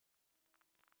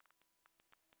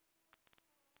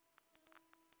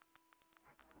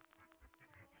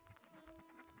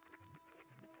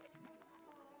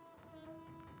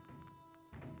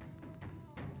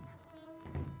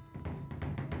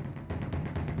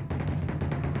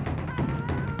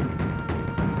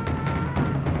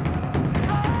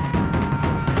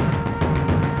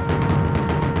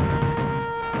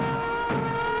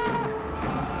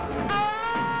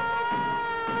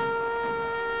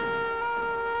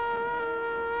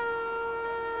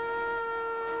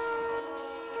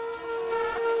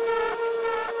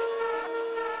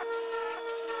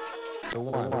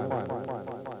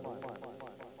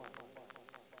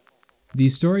The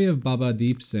story of Baba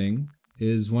Deep Singh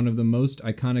is one of the most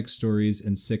iconic stories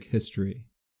in Sikh history.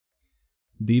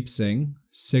 Deep Singh,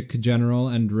 Sikh general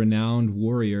and renowned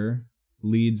warrior,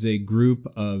 leads a group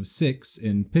of Sikhs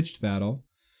in pitched battle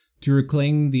to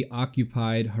reclaim the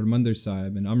occupied Harmandir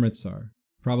Sahib in Amritsar,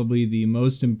 probably the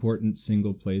most important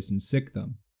single place in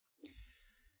Sikhdom.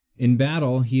 In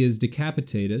battle, he is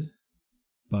decapitated,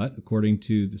 but, according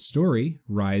to the story,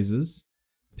 rises,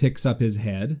 picks up his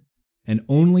head, and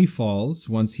only falls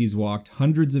once he's walked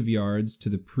hundreds of yards to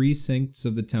the precincts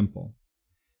of the temple.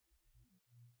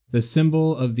 The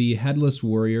symbol of the headless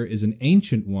warrior is an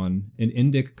ancient one in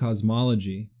Indic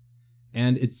cosmology,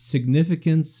 and its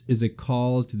significance is a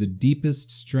call to the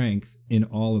deepest strength in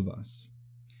all of us.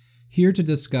 Here to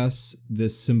discuss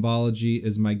this symbology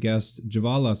is my guest,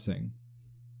 Jvala Singh.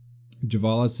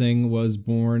 Jvala Singh was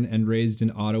born and raised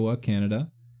in Ottawa, Canada,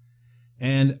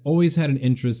 and always had an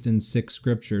interest in Sikh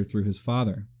scripture through his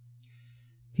father.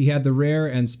 He had the rare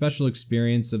and special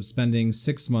experience of spending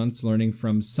 6 months learning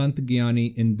from Sant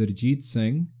Gyani Inderjit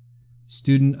Singh,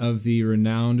 student of the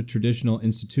renowned traditional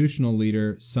institutional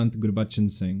leader Sant Gurbachan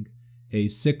Singh, a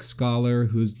Sikh scholar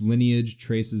whose lineage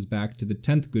traces back to the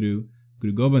 10th Guru,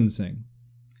 Guru Gobind Singh.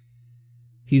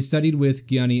 He studied with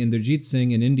Gyani Inderjit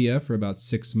Singh in India for about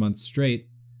 6 months straight,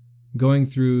 going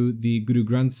through the Guru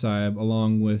Granth Sahib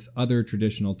along with other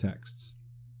traditional texts.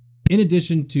 In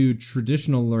addition to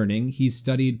traditional learning, he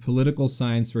studied political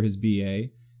science for his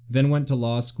BA, then went to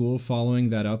law school, following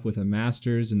that up with a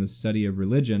master's in the study of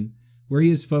religion, where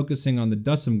he is focusing on the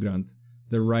Dasam Granth,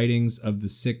 the writings of the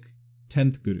Sikh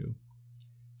 10th Guru,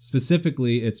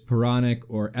 specifically its Puranic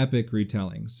or epic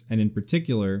retellings, and in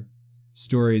particular,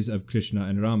 stories of Krishna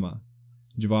and Rama.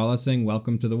 Jvala Singh,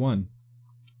 welcome to The One.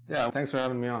 Yeah, thanks for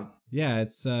having me on. Yeah,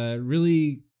 it's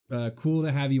really cool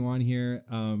to have you on here.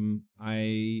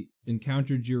 I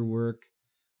encountered your work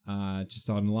just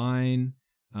online.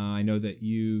 I know that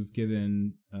you've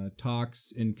given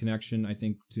talks in connection, I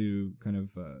think, to kind of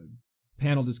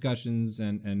panel discussions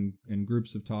and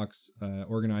groups of talks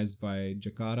organized by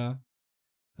Jakarta.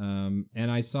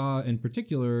 And I saw in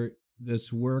particular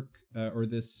this work or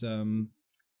this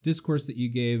discourse that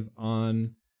you gave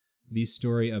on the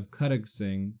story of Kharag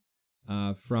Singh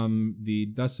from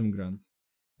the Dasam Granth.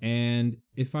 And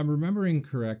if I'm remembering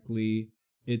correctly,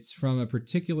 it's from a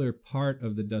particular part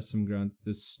of the Dasam Granth,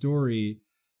 the story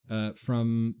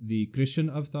from the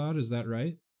Krishna avatar, is that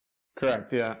right?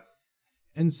 Correct, yeah.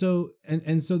 And so,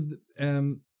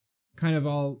 kind of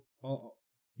all,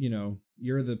 you know,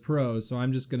 you're the pro, so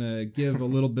I'm just going to give a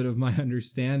little bit of my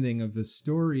understanding of the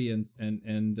story and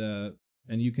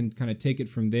you can kind of take it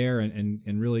from there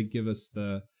and really give us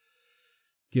the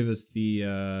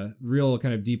real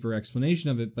kind of deeper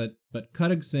explanation of it. But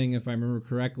Kharag Singh, if I remember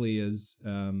correctly, is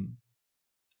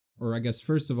or I guess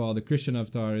first of all, the Krishna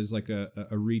avatar is like a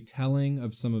retelling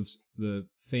of some of the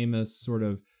famous sort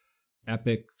of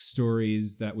epic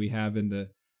stories that we have in the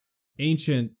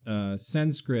ancient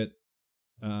Sanskrit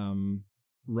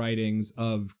writings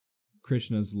of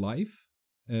Krishna's life.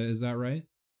 Is that right?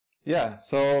 Yeah,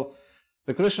 so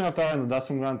the Krishna avatar in the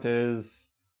Dasam Granth is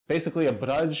basically a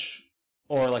Braj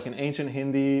or like an ancient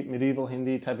Hindi, medieval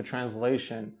Hindi type of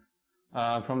translation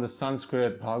from the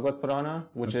Sanskrit Bhagavad Purana,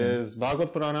 which is,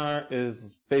 Bhagavad Purana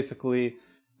is basically,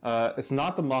 it's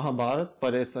not the Mahabharata,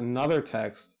 but it's another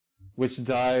text which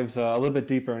dives a little bit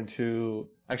deeper into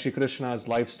actually Krishna's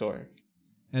life story.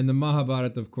 And the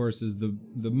Mahabharata, of course, is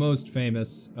the most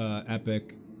famous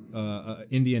epic,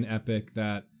 Indian epic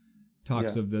that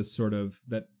talks of this sort of,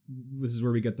 that this is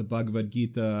where we get the Bhagavad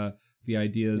Gita, the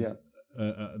ideas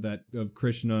that of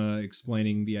Krishna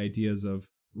explaining the ideas of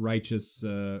righteous,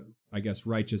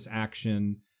 righteous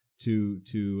action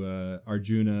to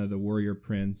Arjuna, the warrior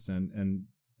prince, and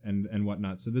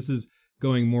whatnot. So this is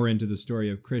going more into the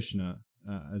story of Krishna,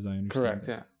 as I understand. Correct.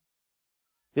 Yeah.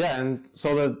 Yeah, and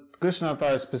so the Krishna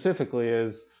avatar specifically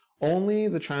is only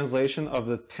the translation of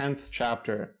the 10th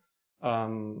chapter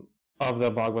of the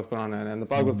Bhagavad Purana, and the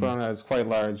Bhagavad Purana is quite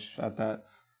large at that.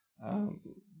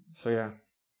 So yeah.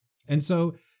 And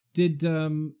so,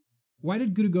 why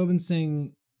did Guru Gobind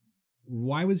Singh?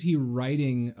 Why was he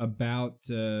writing about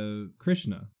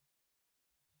Krishna?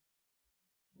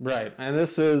 Right, and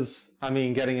this is, I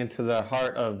mean, getting into the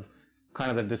heart of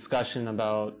kind of the discussion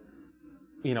about,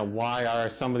 you know, why are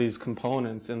some of these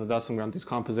components in the Dasam Granth, these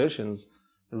compositions,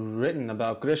 written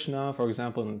about Krishna, for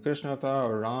example, in the Krishna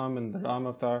avatar, or Ram in the Ram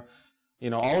avatar. You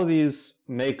know, all of these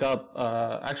make up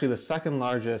actually the second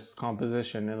largest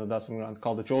composition in the Dasam Granth,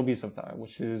 called the 24 avatar,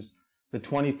 which is the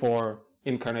 24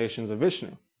 incarnations of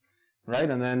Vishnu, right?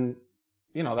 And then,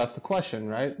 that's the question,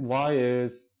 right? Why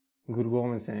is Guru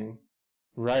Gobind Singh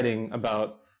writing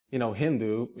about,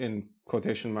 Hindu, in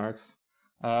quotation marks,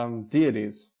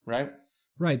 deities, right?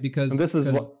 Right, And because this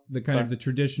is what, the kind sorry. of the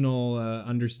traditional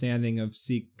understanding of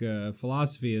Sikh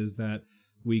philosophy is that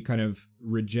we kind of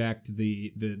reject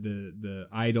the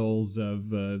idols of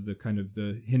the kind of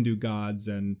the Hindu gods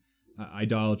and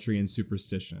idolatry and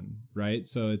superstition, right?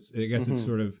 So I guess it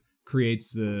sort of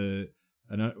creates a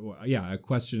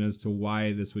question as to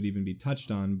why this would even be touched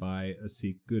on by a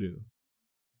Sikh guru.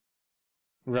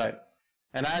 Right.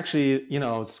 And actually,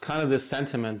 it's kind of this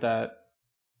sentiment that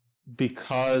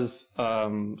because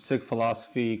Sikh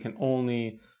philosophy can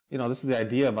only, this is the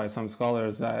idea by some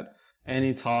scholars that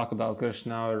any talk about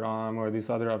Krishna or Ram or these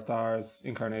other avatars,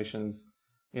 incarnations,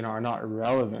 are not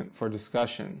relevant for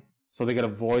discussion. So they get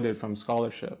avoided from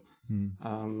scholarship.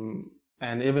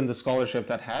 And even the scholarship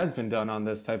that has been done on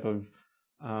this type of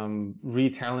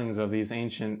retellings of these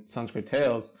ancient Sanskrit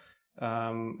tales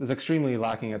is extremely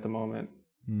lacking at the moment.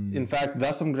 In fact,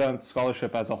 Dasam Granth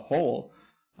scholarship as a whole,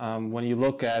 when you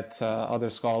look at other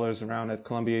scholars around at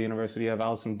Columbia University, you have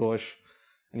Alison Bush,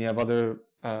 and you have other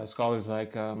scholars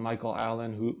like Michael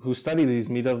Allen who study these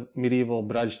medieval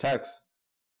Braj texts.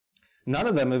 None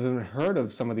of them have even heard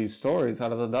of some of these stories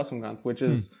out of the Dasam Granth, which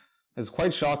is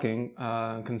quite shocking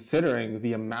considering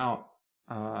the amount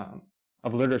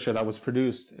of literature that was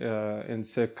produced in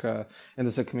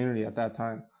the Sikh community at that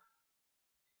time.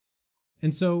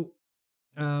 And so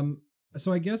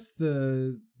I guess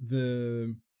the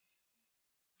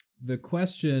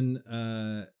question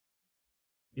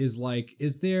is like,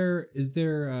 is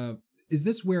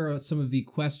this where some of the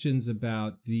questions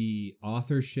about the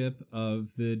authorship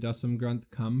of the Dasam Granth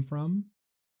come from?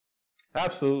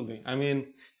 Absolutely. I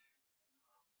mean,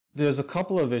 there's a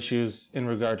couple of issues in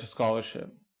regard to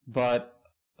scholarship, but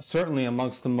certainly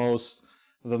amongst the most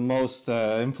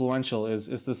influential is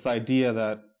this idea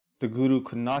that the Guru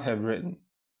could not have written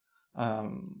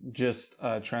just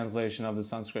a translation of the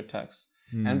Sanskrit text.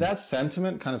 And that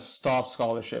sentiment kind of stops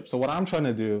scholarship. So what I'm trying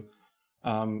to do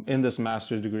in this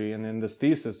master's degree and in this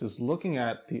thesis is looking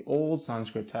at the old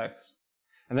Sanskrit texts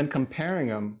and then comparing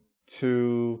them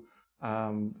to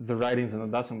the writings in the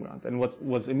Dasam Granth. And what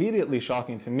was immediately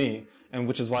shocking to me, and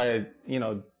which is why I,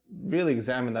 really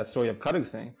examined that story of Kadag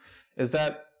Singh, is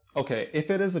that, okay,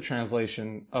 if it is a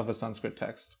translation of a Sanskrit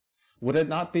text, would it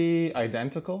not be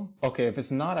identical? Okay, if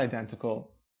it's not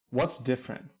identical, what's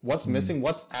different? What's missing?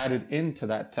 What's added into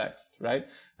that text, right?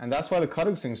 And that's why the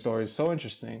Kadag Singh story is so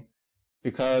interesting,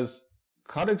 because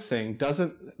Kadag Singh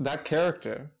that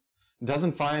character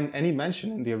doesn't find any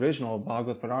mention in the original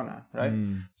Bhagavad Purana, right?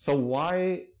 So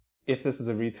why, if this is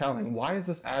a retelling, why is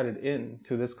this added in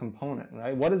to this component,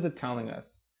 right? What is it telling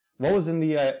us? What was in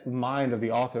the mind of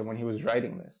the author when he was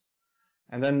writing this?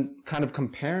 And then kind of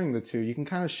comparing the two, you can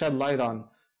kind of shed light on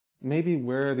maybe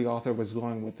where the author was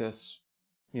going with this,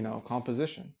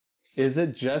 composition. Is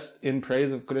it just in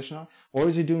praise of Krishna, or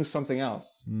is he doing something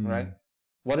else, right?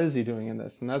 What is he doing in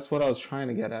this? And that's what I was trying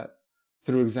to get at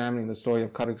through examining the story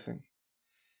of Kadag Singh.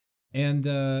 And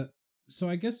so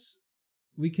I guess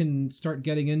we can start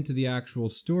getting into the actual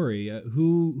story.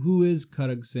 Who is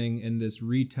Kadag Singh in this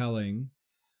retelling?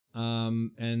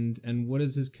 And what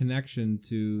is his connection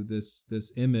to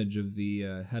this image of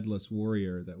the headless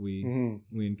warrior that we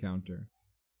encounter?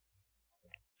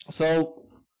 So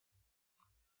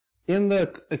in the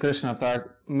Krishna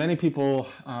Avatar, many people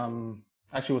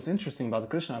actually, what's interesting about the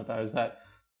Krishna Avatar is that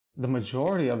the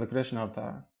majority of the Krishna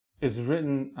Avatar is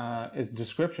written is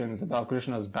descriptions about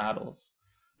Krishna's battles,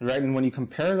 right? And when you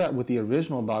compare that with the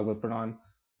original Bhagavad Purana,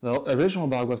 the original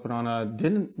Bhagavad Purana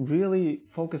didn't really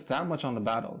focus that much on the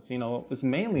battles. It's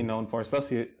mainly known for,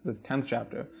 especially the 10th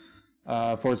chapter,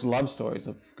 for its love stories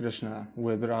of Krishna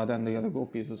with Radha and the other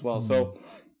gopis as well. So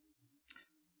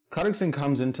Kadag Singh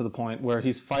comes into the point where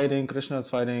Krishna is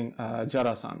fighting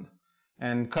Jarasandh.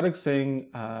 And Kadag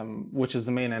Singh, which is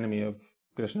the main enemy of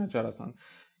Krishna, Jarasandh,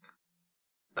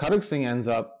 Kadag Singh ends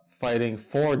up fighting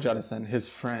for Jarasandh, his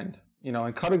friend.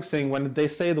 And Kadag Singh, when they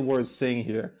say the word Singh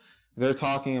here, they're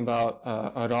talking about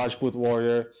a Rajput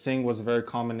warrior. Singh was a very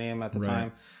common name at the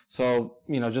time. So,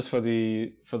 just for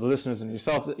the listeners and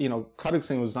yourself, Kadag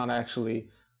Singh was not actually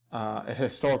a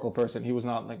historical person. He was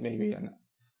not like maybe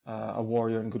a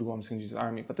warrior in Guru Gobind Singh Ji's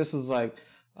army. But this is like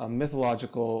a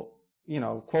mythological,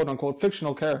 quote unquote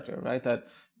fictional character, right? That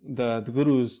the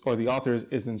gurus or the authors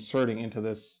is inserting into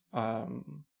this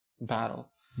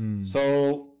battle.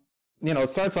 So, it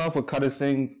starts off with Kadag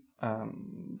Singh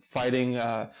fighting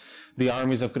the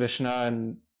armies of Krishna,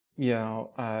 and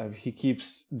he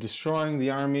keeps destroying the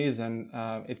armies, and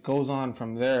it goes on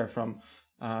from there, from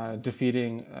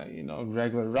defeating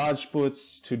regular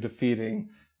Rajputs, to defeating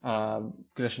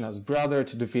Krishna's brother,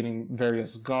 to defeating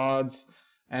various gods,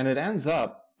 and it ends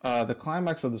up the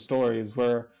climax of the story is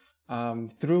where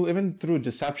through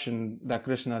deception that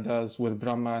Krishna does with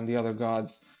Brahma and the other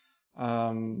gods,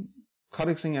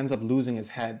 Karik Singh ends up losing his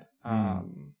head.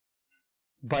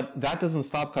 But that doesn't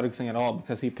stop Karik Singh at all,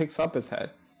 because he picks up his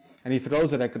head and he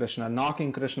throws it at Krishna,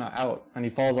 knocking Krishna out, and he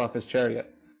falls off his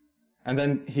chariot. And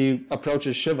then he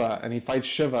approaches Shiva and he fights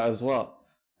Shiva as well,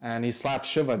 and he slaps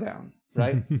Shiva down,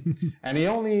 right? And he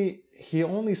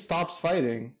only stops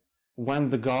fighting when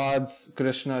the gods,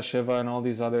 Krishna, Shiva, and all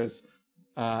these others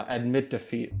admit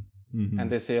defeat, and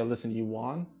they say, "Oh, listen, you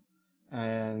won,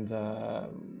 and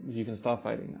you can stop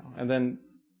fighting now." And then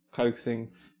Karik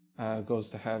Singh goes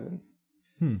to heaven.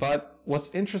 But what's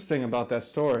interesting about that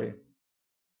story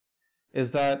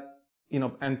is that,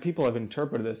 and people have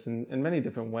interpreted this in many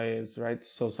different ways, right?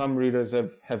 So some readers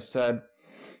have said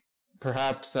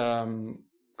perhaps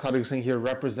Karik Singh here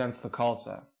represents the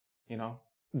Khalsa,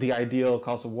 the ideal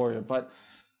Khalsa warrior. But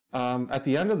at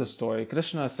the end of the story,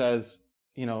 Krishna says,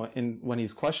 when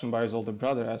he's questioned by his older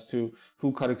brother as to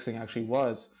who Karik Singh actually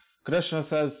was, Krishna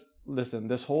says, listen,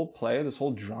 this whole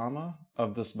drama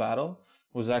of this battle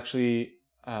was actually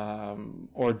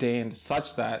ordained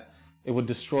such that it would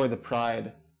destroy the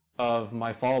pride of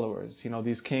my followers.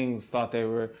 These kings thought they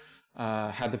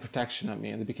had the protection of me,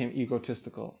 and they became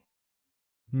egotistical.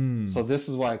 So this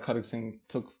is why Karik Singh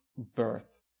took birth,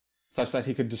 such that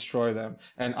he could destroy them.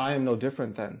 And I am no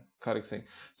different than Karik Singh.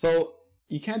 So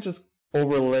you can't just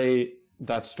overlay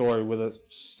that story with a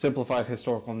simplified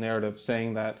historical narrative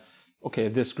saying that, okay,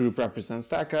 this group represents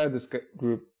that guy, this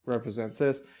group represents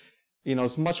this.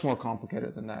 It's much more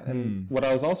complicated than that. And what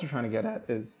I was also trying to get at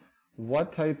is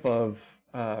what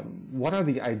are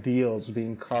the ideals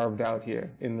being carved out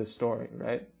here in this story,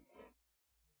 right?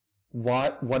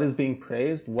 What is being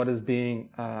praised? What is being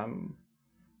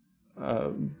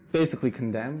basically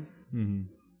condemned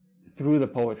through the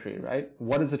poetry, right?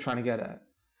 What is it trying to get at?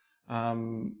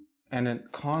 And then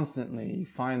constantly you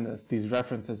find these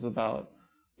references about,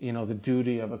 the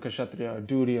duty of a kshatriya, or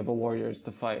duty of a warrior is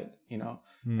to fight,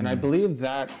 And I believe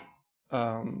that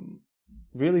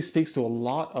really speaks to a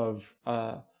lot of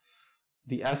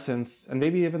the essence and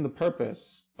maybe even the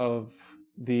purpose of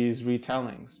these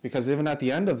retellings. Because even at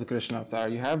the end of the Krishna Avatar,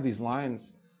 you have these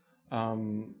lines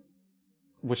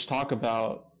which talk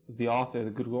about the author,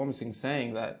 the Guru Gobind Singh,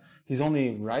 saying that he's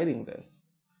only writing this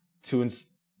to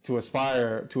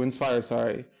inspire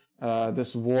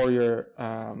this warrior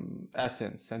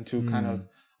essence, and to kind of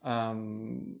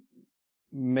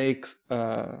make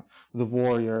the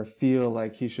warrior feel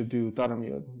like he should do dharam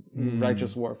yudh,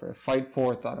 righteous warfare, fight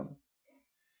for dharam.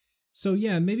 So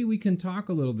yeah, maybe we can talk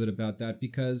a little bit about that,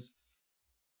 because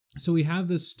so we have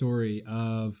this story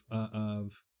of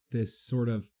this sort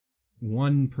of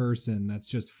one person that's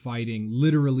just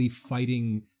literally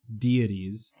fighting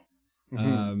deities,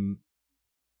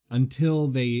 until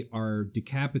they are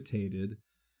decapitated,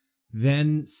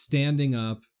 then standing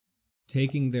up,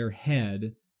 taking their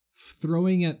head,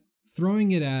 throwing it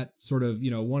at sort of,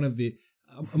 one of the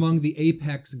among the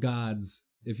apex gods,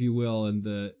 if you will, and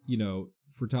the,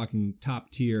 if we're talking top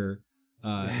tier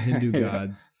Hindu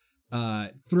gods,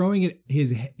 throwing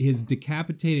his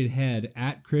decapitated head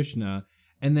at Krishna,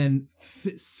 and then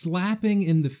slapping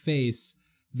in the face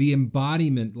the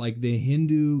embodiment, like the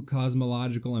Hindu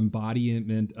cosmological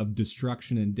embodiment of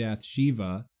destruction and death,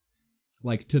 Shiva,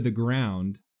 like to the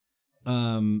ground,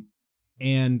 and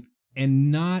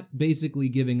not basically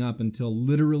giving up until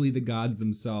literally the gods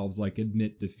themselves like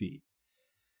admit defeat.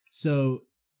 So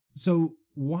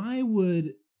why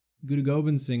would Guru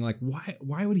Gobind Singh, like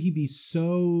why would he be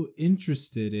so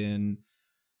interested in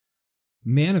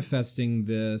manifesting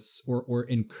this or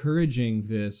encouraging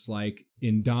this like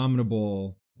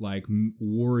indomitable, like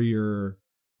warrior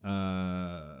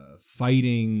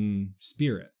fighting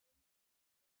spirit?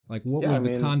 Like what was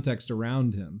the context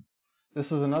around him?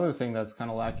 This is another thing that's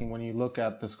kind of lacking when you look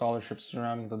at the scholarship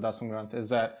surrounding the Dasam Granth, is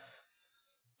that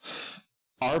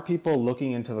are people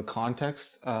looking into the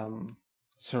context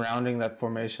surrounding that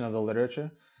formation of the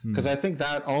literature? Because I think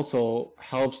that also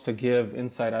helps to give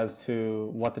insight as to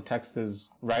what the text is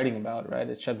writing about, right?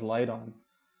 It sheds light on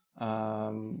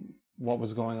what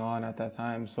was going on at that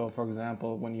time. So, for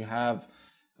example, when you have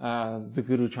the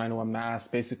Guru trying to amass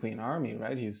basically an army,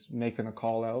 right? He's making a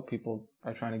call out. People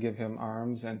are trying to give him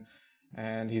arms,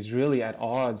 and he's really at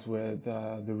odds with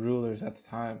the rulers at the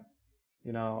time.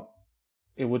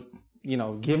 It would,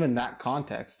 given that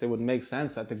context, it would make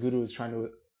sense that the Guru is trying to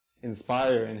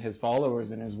inspire in his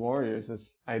followers and his warriors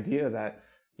this idea that,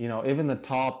 even the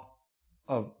top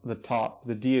of the top,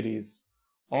 the deities,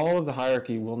 all of the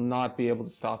hierarchy will not be able to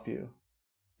stop you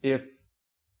if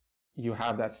you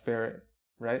have that spirit,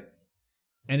 right?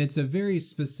 And it's a very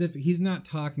specific, he's not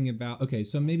talking about, okay,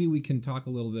 so maybe we can talk a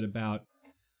little bit about,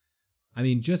 I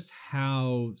mean, just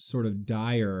how sort of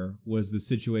dire was the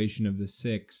situation of the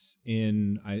Sikhs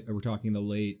we're talking the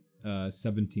late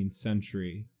 17th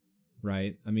century,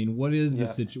 right? I mean, what is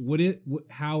the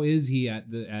how is he at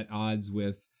odds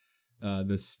with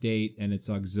the state and its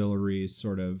auxiliaries,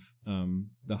 sort of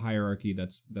the hierarchy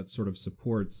that sort of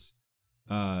supports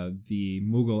the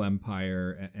Mughal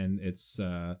Empire and its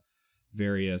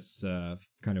various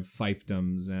kind of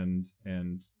fiefdoms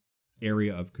and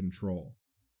area of control?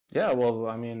 Yeah, well,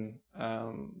 I mean,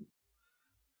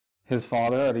 his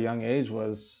father at a young age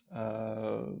was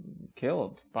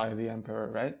killed by the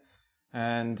emperor, right?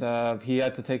 And he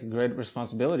had to take a great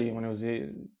responsibility when he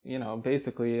was,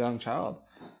 basically a young child.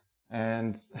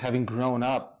 And having grown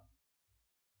up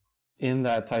in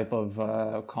that type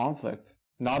of conflict,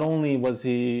 not only was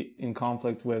he in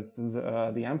conflict with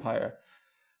the empire,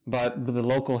 but the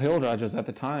local hill rajas at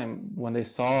the time, when they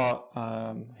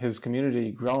saw his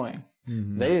community growing,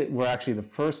 they were actually the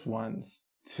first ones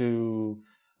to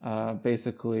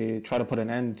basically try to put an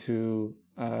end to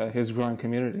his growing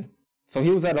community. So he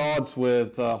was at odds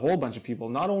with a whole bunch of people,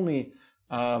 not only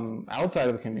outside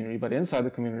of the community, but inside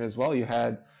the community as well. You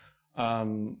had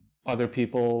other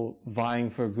people vying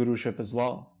for guruship as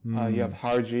well. You have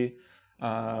Harji,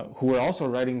 who were also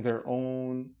writing their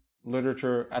own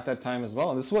literature at that time as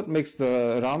well. And this is what makes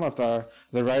the Ram Avatar,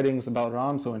 the writings about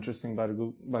Ram, so interesting by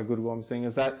Guru Gobind Singh,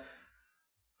 is that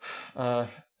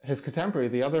his contemporary,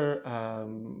 the other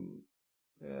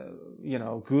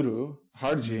guru,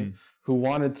 Harji, who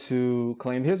wanted to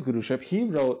claim his guruship, he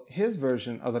wrote his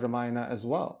version of the Ramayana as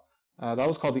well. That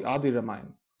was called the Adi Ramayana.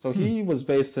 So he was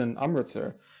based in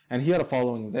Amritsar, and he had a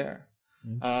following there.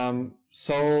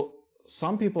 So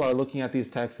some people are looking at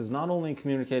these texts as not only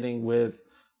communicating with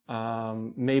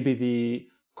maybe the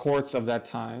courts of that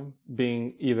time,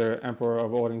 being either Emperor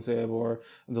of Aurangzeb or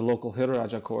the local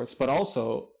Hiraraja courts, but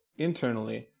also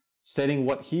internally stating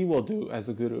what he will do as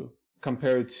a guru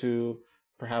compared to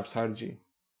perhaps Harji.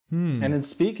 And in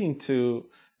speaking to,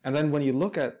 and then when you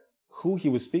look at who he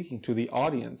was speaking to, the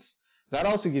audience, that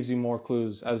also gives you more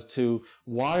clues as to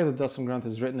why the Dasam Granth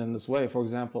is written in this way. For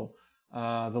example,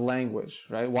 the language,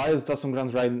 right? Why is Dasam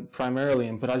Granth written primarily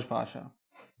in Braj Bhasha?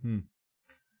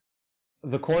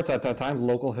 The courts at that time, the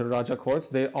local Hiraraja courts,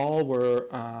 they all were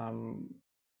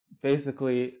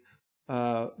basically,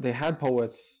 they had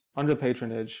poets under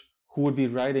patronage who would be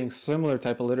writing similar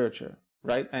type of literature,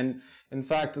 right? And in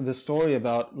fact, the story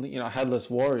about, Headless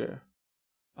Warrior,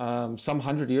 some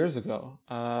 100 years ago,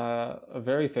 a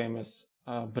very famous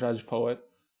Braj poet,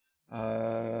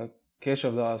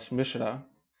 Keshav Das Mishra,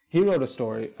 he wrote a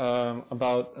story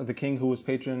about the king who was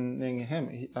patroning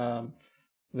him.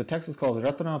 The text is called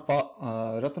Ratna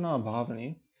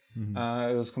Bhavani.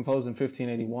 It was composed in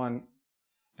 1581.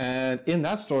 And in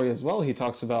that story as well, he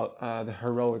talks about the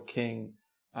heroic king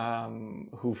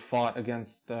who fought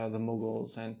against the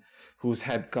Mughals and whose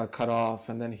head got cut off,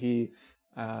 and then he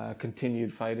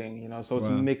continued fighting. So it's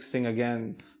mixing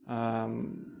again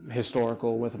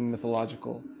historical with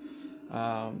mythological.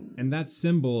 And that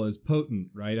symbol is potent,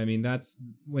 right? I mean, that's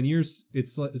when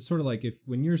it's sort of like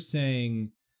when you're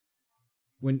saying,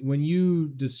 when you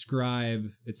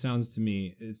describe, it sounds to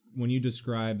me, is when you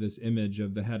describe this image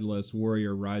of the headless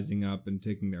warrior rising up and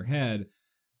taking their head,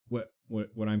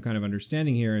 what I'm kind of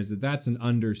understanding here is that that's an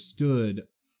understood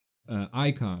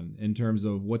icon in terms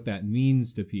of what that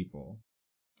means to people.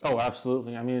 Oh,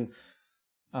 absolutely. I mean,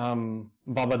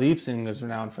 Baba Deep Singh is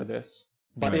renowned for this.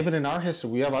 But even in our history,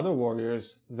 we have other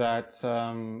warriors that,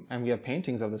 and we have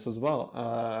paintings of this as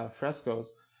well,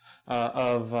 frescoes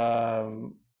of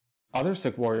other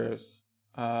Sikh warriors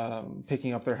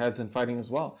picking up their heads and fighting as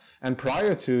well. And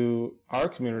prior to our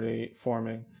community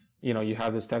forming, you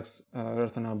have this text,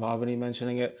 Ratna Bhavani,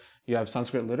 mentioning it. You have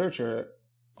Sanskrit literature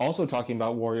also talking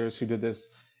about warriors who did this,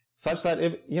 such that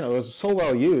it was so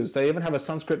well used. They even have a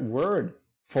Sanskrit word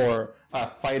for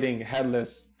fighting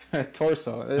headless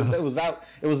torso. It was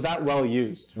that well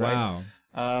used, right? Wow.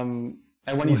 And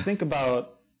when you think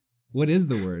about, what is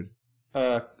the word?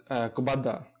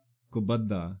 Kubadda.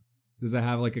 Kubadda. Does it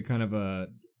have like a kind of a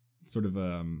sort of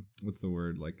what's the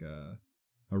word, like a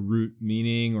root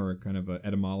meaning or a kind of a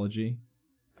etymology?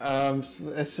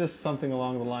 It's just something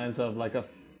along the lines of like a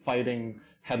fighting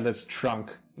headless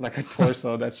trunk, like a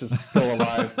torso that's just still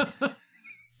alive.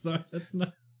 Sorry, that's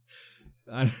not.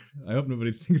 I hope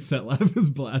nobody thinks that laugh is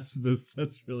blasphemous.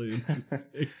 That's really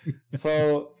interesting.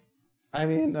 So, I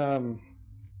mean,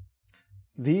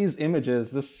 these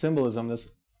images, this symbolism, this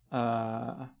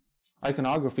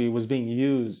iconography was being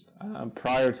used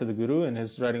prior to the Guru in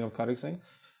his writing of Karak Singh,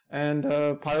 and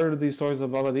prior to these stories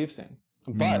of Baba Deep Singh.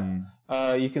 But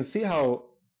you can see how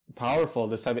powerful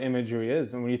this type of imagery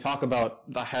is. And when you talk about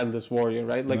the headless warrior,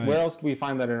 right? Like, where else do we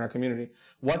find that in our community?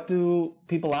 What do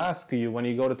people ask you when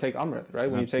you go to take Amrit, right?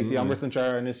 When you take the Amrit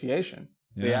Sanchara initiation,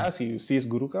 they ask you, "Sis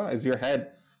Guru ka? Is your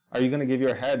head? Are you going to give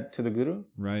your head to the Guru?"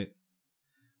 Right.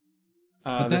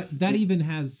 But that even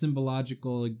has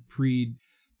symbological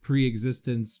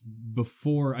pre-existence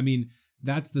before. I mean,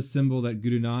 that's the symbol that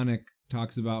Guru Nanak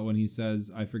talks about when he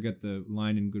says, I forget the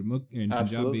line in Gurmukh in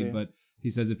Punjabi, but he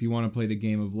says, if you want to play the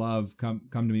game of love, come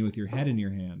to me with your head in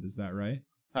your hand. Is that right?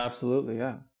 Absolutely,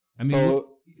 yeah. I mean,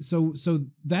 so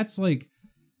that's like,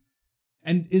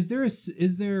 and is there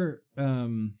I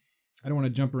don't want to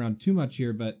jump around too much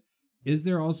here, but is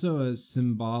there also a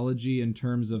symbology in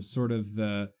terms of sort of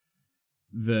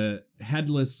the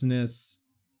headlessness?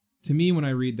 To me, when I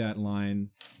read that line,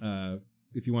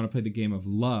 if you want to play the game of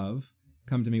love,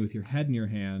 come to me with your head in your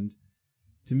hand.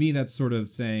 To me, that's sort of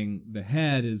saying the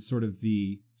head is sort of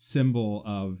the symbol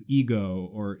of ego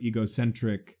or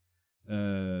egocentric,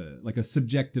 like a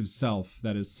subjective self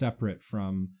that is separate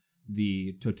from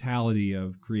the totality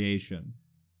of creation.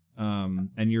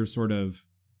 And you're sort of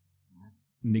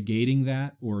negating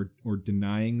that or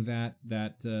denying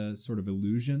that sort of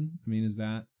illusion. I mean, is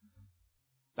that?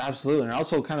 Absolutely. And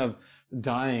also kind of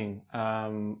dying,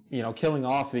 killing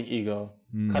off the ego,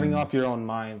 cutting off your own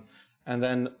mind, and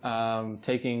then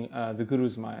taking the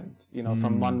Guru's mind,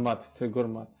 from Manmat to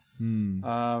Gurmat.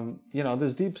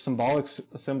 There's deep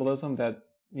symbolism that,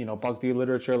 Bhakti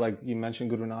literature, like you mentioned,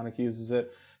 Guru Nanak uses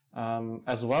it,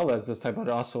 as well as this type of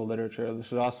Raso literature.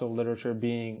 This Raso literature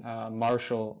being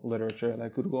martial literature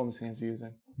that Guru Gobind Singh is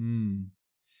using.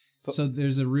 So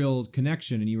there's a real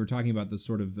connection, and you were talking about the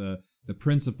sort of the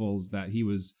principles that he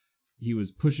was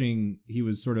pushing, he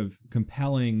was sort of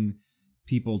compelling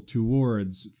people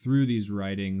towards through these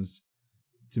writings.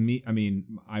 To me, I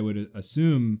mean, I would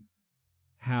assume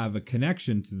have a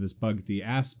connection to this bhakti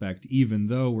aspect, even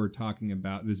though we're talking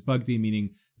about this bhakti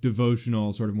meaning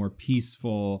devotional, sort of more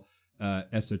peaceful,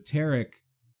 esoteric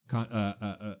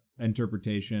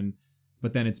interpretation,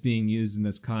 but then it's being used in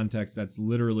this context that's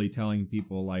literally telling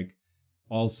people, like,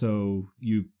 also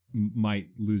you might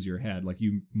lose your head, like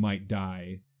you might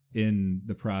die in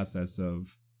the process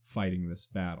of fighting this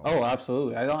battle. Oh,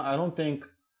 absolutely. I don't think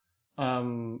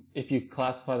if you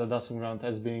classify the Dasam Granth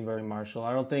as being very martial,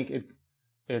 I don't think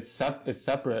it's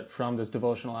separate from this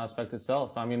devotional aspect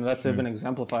itself. I mean, that's even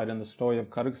exemplified in the story of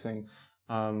Karak Singh.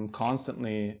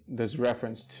 Constantly there's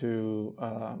reference to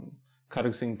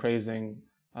Karak Singh praising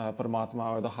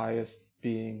Paramatma, or the highest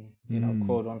being,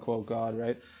 quote unquote God,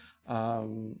 right?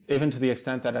 Even to the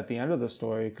extent that at the end of the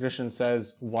story, Krishna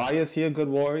says, why is he a good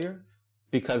warrior?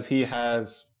 Because he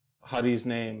has Hari's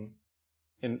name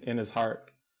in his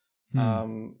heart.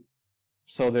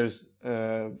 So there's,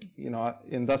 in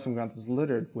Dasam Granth is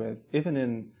littered with, even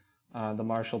in the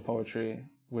martial poetry,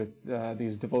 with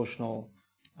these devotional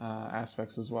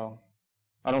aspects as well.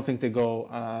 I don't think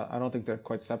they're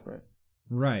quite separate.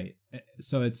 Right.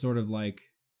 So it's sort of like,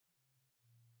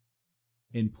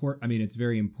 it's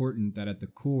very important that at the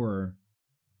core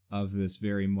of this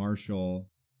very martial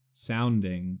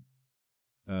sounding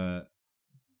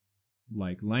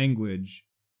like language,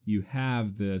 you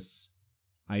have this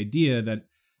idea that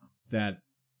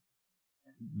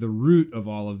the root of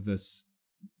all of this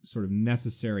sort of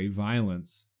necessary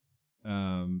violence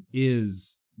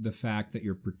is the fact that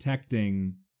you're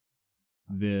protecting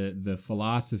the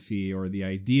philosophy or the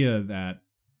idea that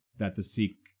the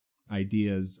Sikh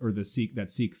ideas or the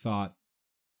Sikh thought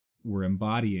were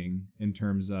embodying in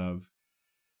terms of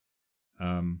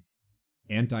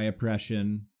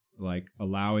anti-oppression, like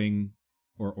allowing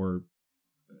or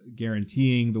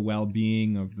guaranteeing the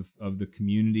well-being of the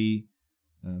community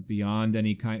beyond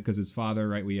any kind, because his father,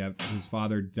 right, his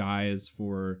father dies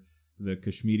for the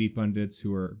Kashmiri Pandits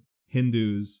who are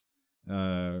Hindus,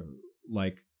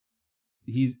 like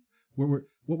what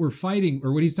we're fighting,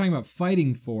 or what he's talking about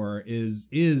fighting for is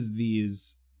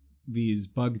these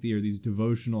bhakti or these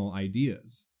devotional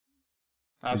ideas.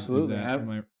 Absolutely.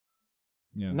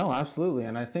 Yeah. No, absolutely.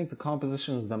 And I think the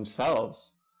compositions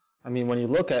themselves, I mean, when you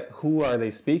look at who are they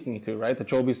speaking to, right? The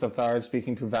Chobis Avtar is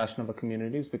speaking to Vaishnava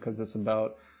communities because it's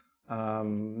about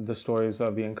the stories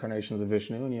of the incarnations of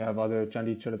Vishnu, and you have other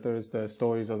Chandi Charitars, the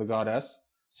stories of the goddess,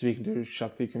 speaking to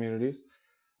Shakti communities.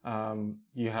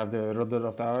 You have the Rudra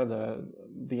Avtar,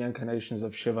 the incarnations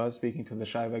of Shiva, speaking to the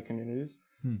Shaiva communities.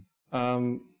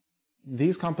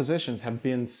 these compositions have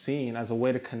been seen as a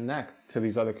way to connect to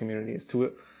these other communities,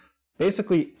 to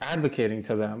basically advocating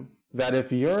to them that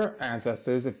if your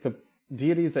ancestors, if the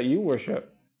deities that you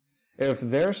worship, if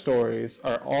their stories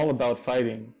are all about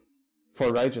fighting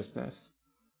for righteousness,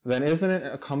 then isn't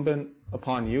it incumbent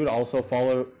upon you to also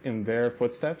follow in their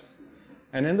footsteps?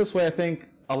 And in this way, I think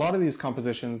a lot of these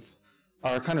compositions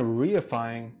are kind of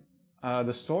reifying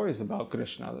the stories about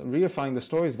Krishna, reifying the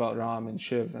stories about Ram and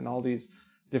Shiv and all these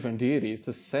different deities,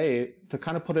 to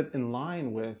kind of put it in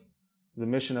line with the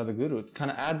mission of the Guru,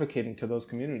 kind of advocating to those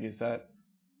communities that,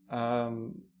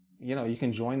 you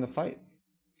can join the fight.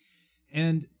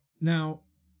 And now,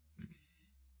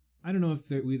 I don't know if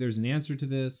there's an answer to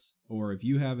this, or if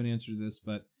you have an answer to this,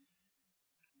 but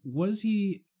was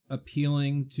he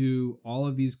appealing to all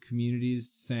of these communities,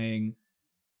 saying,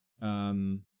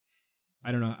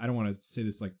 I don't know, I don't want to say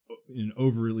this like in an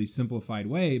overly simplified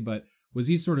way, but was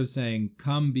he sort of saying,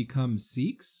 come become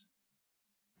Sikhs?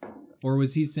 Or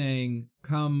was he saying,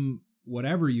 come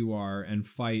whatever you are and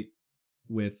fight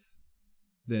with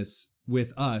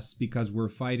us, because we're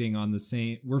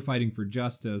fighting for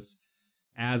justice,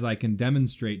 as I can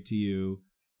demonstrate to you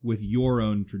with your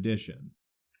own tradition?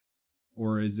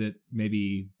 Or is it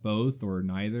maybe both or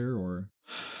neither? Or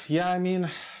yeah, I mean,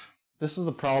 this is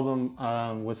the problem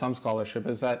with some scholarship,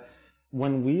 is that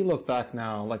when we look back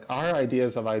now, like our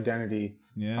ideas of identity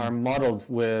are muddled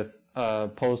with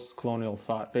post-colonial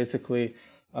thought. Basically,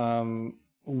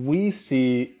 we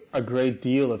see a great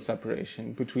deal of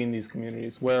separation between these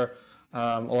communities, where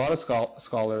a lot of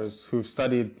scholars who've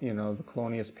studied, the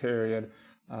colonialist period,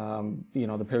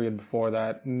 the period before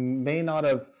that, may not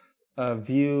have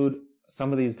viewed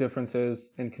some of these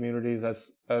differences in communities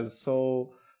as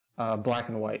so black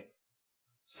and white.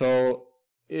 So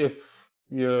if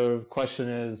your question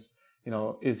is,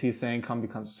 is he saying come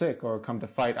become Sikh or come to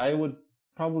fight, I would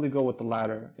probably go with the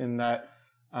latter, in that,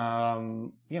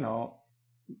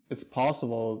 it's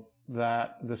possible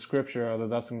that the scripture or the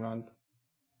Dasam Granth,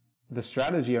 the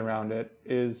strategy around it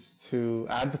is to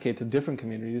advocate to different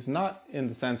communities, not in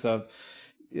the sense of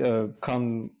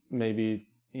come maybe,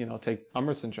 take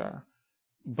Amrit Sanchar,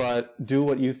 but do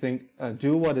what you think,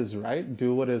 do what is right,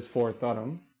 do what is for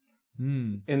Dharam,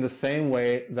 in the same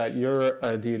way that your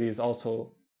deities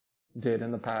also did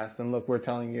in the past. And look, we're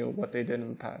telling you what they did in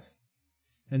the past.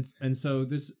 And so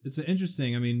it's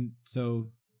interesting. I mean, so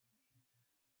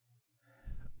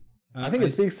I think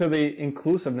it speaks to the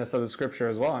inclusiveness of the scripture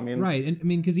as well. I mean, right, and I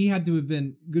mean, because he had to have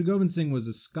been, Guru Gobind Singh was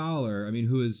a scholar. I mean,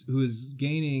 who is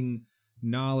gaining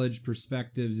knowledge,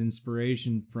 perspectives,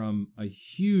 inspiration from a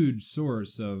huge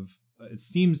source of. It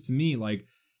seems to me like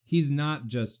he's not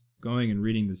just going and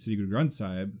reading the Sri Guru Granth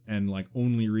Sahib and like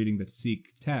only reading the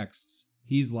Sikh texts.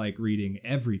 He's like reading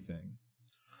everything.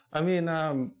 I mean,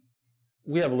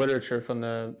 we have literature from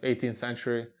the 18th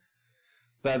century,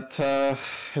 that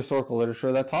historical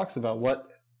literature that talks about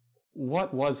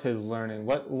what was his learning,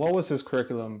 what was his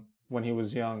curriculum when he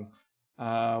was young,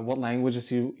 what languages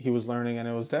he was learning. And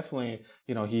it was definitely,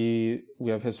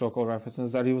 we have historical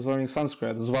references that he was learning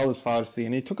Sanskrit as well as Farsi,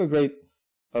 and he took a great,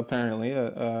 apparently,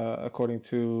 according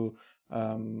to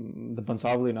the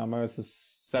Bansavali Nama, it's a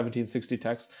 1760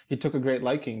 text, he took a great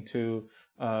liking to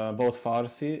both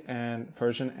Farsi and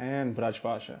Persian and Braj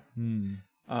Bhasha,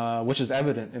 which is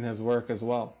evident in his work as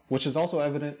well, which is also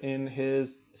evident in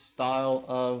his style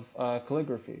of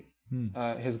calligraphy.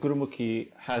 His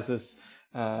Gurumukhi has this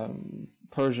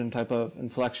Persian type of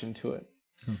inflection to it.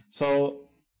 So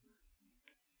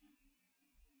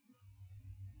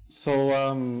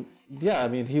yeah, I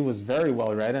mean, he was very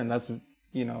well read, and that's,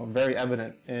 very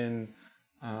evident in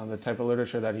the type of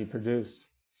literature that he produced,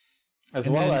 as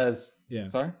and well then, as,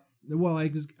 sorry? Well, I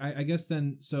guess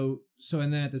then,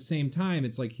 and then at the same time,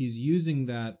 it's like he's using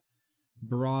that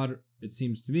broad, it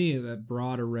seems to me, that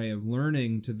broad array of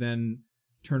learning to then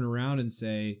turn around and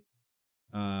say,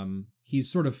 he's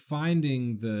sort of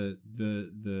finding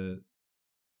the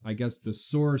I guess the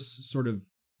source sort of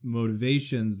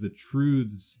motivations, the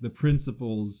truths, the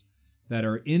principles that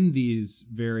are in these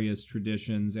various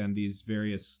traditions and these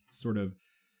various sort of,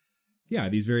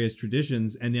 these various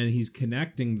traditions, and then he's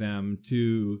connecting them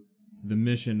to the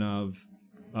mission of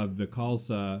the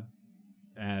Khalsa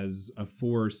as a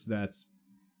force that's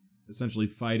essentially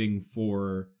fighting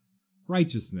for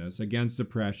righteousness, against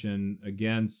oppression,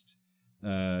 against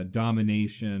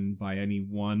domination by any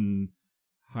one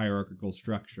hierarchical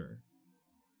structure.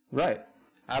 Right,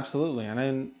 absolutely.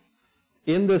 And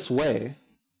in this way,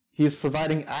 he's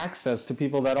providing access to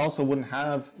people that also wouldn't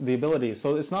have the ability.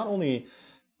 So it's not only,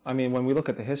 I mean, when we look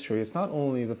at the history, it's not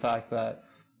only the fact that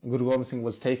Guru Gobind Singh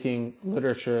was taking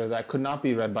literature that could not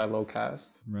be read by low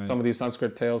caste. Right. Some of these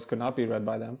Sanskrit tales could not be read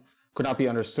by them, could not be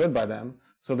understood by them.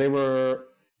 So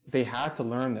they had to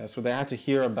learn this, or they had to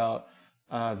hear about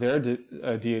their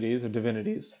deities or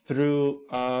divinities through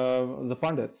the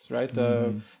pundits, right?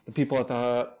 The people at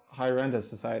the higher end of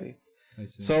society. I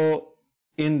see. So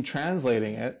in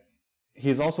translating it,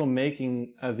 he's also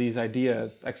making these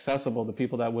ideas accessible to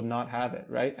people that would not have it,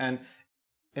 right? And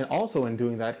also in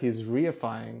doing that, he's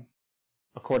reifying,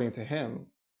 according to him,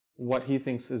 what he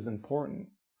thinks is important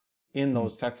in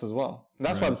those texts as well. And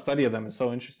that's why the study of them is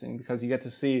so interesting, because you get to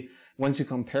see, once you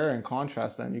compare and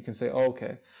contrast them, you can say, oh,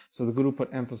 okay, so the Guru put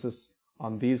emphasis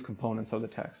on these components of the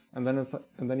text. And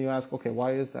then you ask, okay,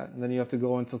 why is that? And then you have to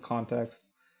go into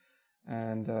context.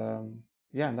 And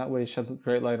and that way it sheds a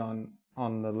great light on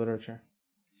the literature.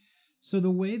 So the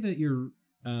way that you're...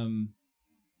 and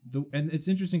it's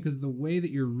interesting because the way that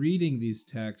you're reading these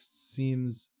texts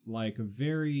seems like it's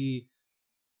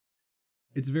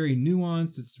very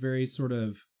nuanced. It's very sort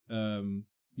of,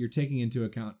 you're taking into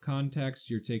account context.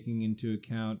 You're taking into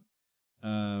account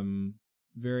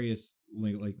various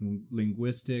like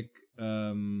linguistic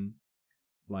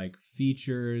like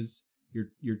features.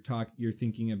 You're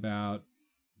thinking about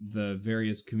the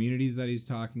various communities that he's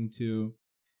talking to.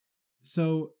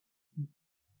 So,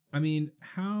 I mean,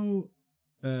 how...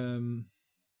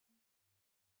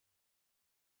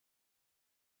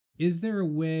 is there a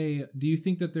way, do you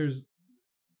think that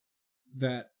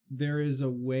there is a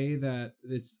way that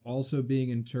it's also being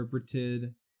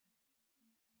interpreted?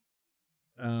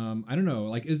 I don't know,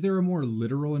 like, is there a more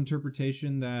literal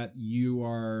interpretation that you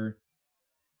are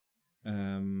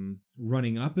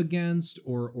running up against,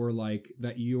 or like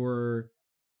that you're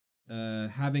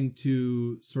having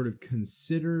to sort of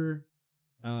consider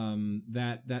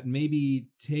that maybe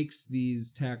takes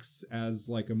these texts as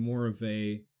like a more of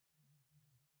a,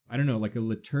 I don't know, like a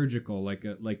liturgical, like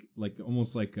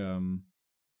almost like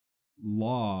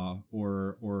law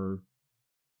or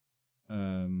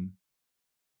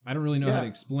I don't really know how to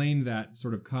explain that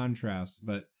sort of contrast,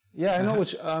 but I know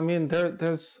which, I mean,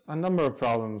 there's a number of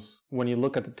problems when you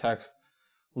look at the text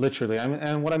literally. I mean,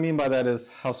 and what I mean by that is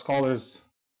how scholars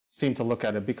seem to look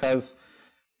at it, because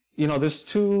there's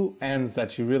two ends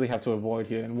that you really have to avoid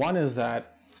here. And one is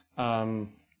that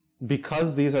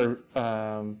because these are,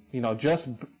 just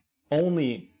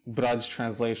only Braj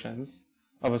translations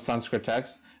of a Sanskrit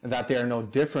text, that they are no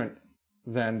different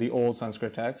than the old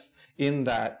Sanskrit text, in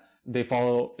that they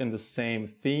follow in the same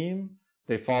theme,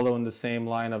 they follow in the same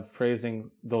line of praising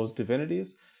those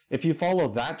divinities. If you follow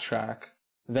that track,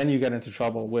 then you get into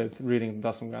trouble with reading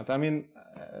Dasam Granth. I mean,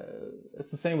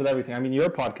 it's the same with everything. I mean, your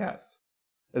podcast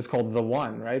is called The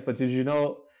One, right? But did you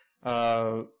know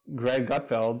Greg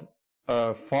Gutfeld,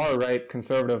 a far-right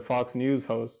conservative Fox News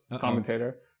host,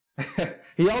 commentator,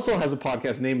 he also has a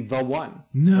podcast named The One.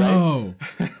 No!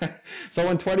 Right? So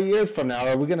in 20 years from now,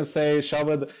 are we going to say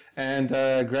Shabad and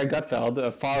Greg Gutfeld,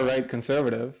 a far-right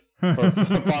conservative for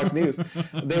Fox News,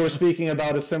 they were speaking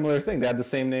about a similar thing? They had the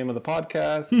same name of the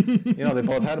podcast. They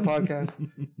both had a podcast.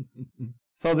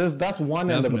 So that's one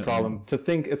end of the problem, to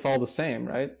think it's all the same,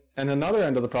 right? And another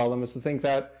end of the problem is to think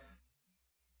that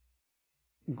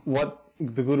what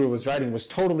the Guru was writing was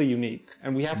totally unique,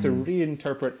 and we have to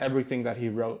reinterpret everything that he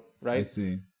wrote, right? I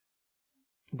see.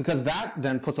 Because that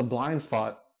then puts a blind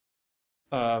spot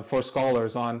for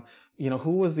scholars on,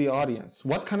 who was the audience?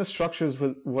 What kind of structures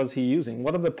was he using?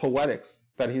 What are the poetics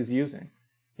that he's using?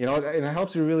 And it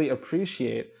helps you really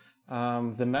appreciate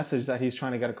the message that he's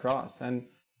trying to get across. And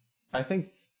I think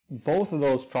both of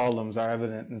those problems are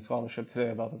evident in scholarship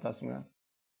today about the Dasam Granth.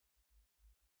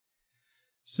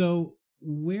 So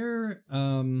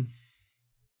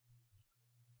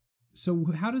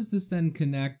how does this then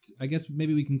connect? I guess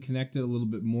maybe we can connect it a little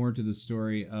bit more to the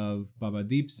story of Baba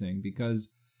Deep Singh,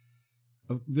 because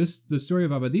the story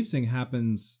of Baba Deep Singh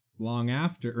happens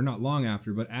not long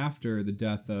after, but after the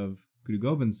death of Guru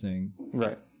Gobind Singh.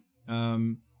 Right.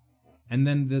 And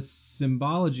then this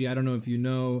symbology, I don't know if you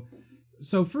know.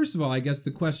 So first of all, I guess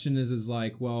the question is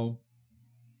like, well,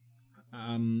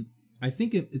 I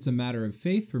think it's a matter of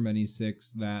faith for many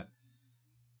Sikhs that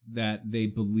they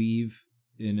believe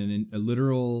in a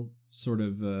literal sort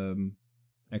of a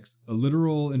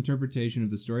literal interpretation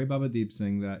of the story of Baba Deep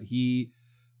Singh, that he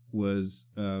was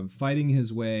fighting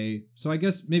his way. So I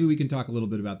guess maybe we can talk a little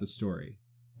bit about the story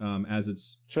as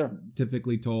it's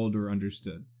typically told or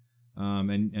understood.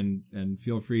 And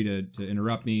feel free to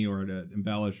interrupt me or to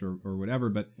embellish or whatever.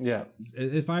 But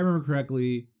if I remember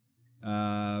correctly,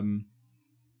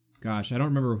 gosh, I don't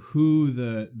remember who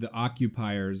the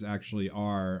occupiers actually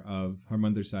are of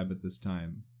Harmandir Sahib at this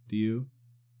time. Do you?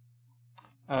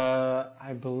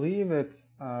 I believe it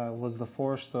was the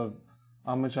force of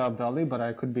Ahmad Shah Abdali, but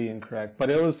I could be incorrect. But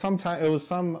it was sometime. It was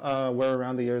somewhere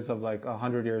around the years of like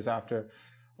 100 years after,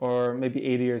 or maybe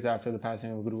 80 years after the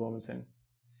passing of Guru Gobind Singh.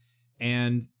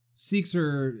 And Sikhs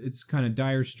are, it's kind of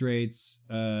dire straits.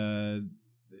 The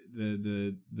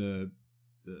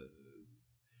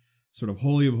sort of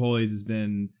Holy of Holies has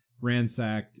been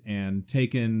ransacked and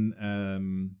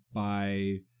taken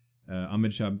by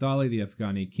Ahmad Shah Abdali, the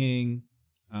Afghani king.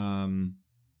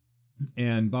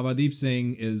 And Baba Deep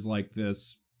Singh is like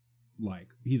this, like,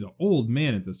 he's an old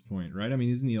man at this point, right? I mean,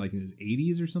 isn't he like in his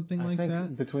 80s or something like that? I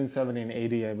think between 70 and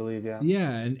 80, I believe, yeah. Yeah,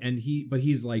 and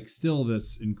he's like still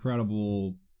this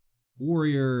incredible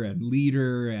warrior and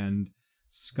leader and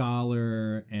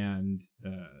scholar and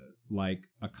like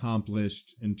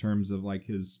accomplished in terms of like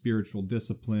his spiritual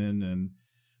discipline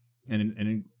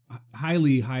and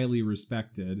highly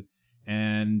respected.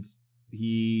 And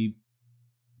he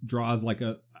draws like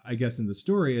I guess in the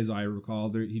story, as I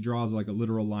recall, he draws like a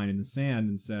literal line in the sand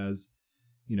and says,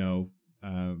 you know,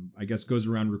 I guess goes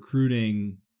around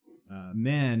recruiting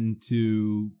men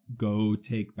to go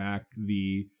take back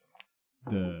the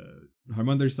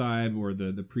Harmandir Sahib or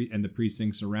the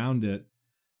precincts around it,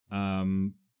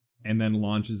 and then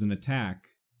launches an attack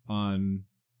on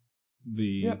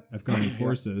the Afghani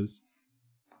forces,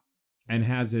 and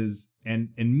has his and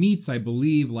meets, I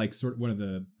believe, like sort of one of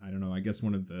the, I don't know, I guess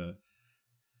one of the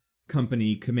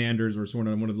company commanders or sort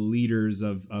of one of the leaders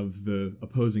of the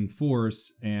opposing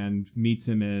force, and meets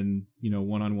him in, you know,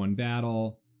 one-on-one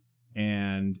battle,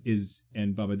 and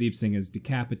Baba Deep Singh is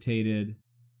decapitated.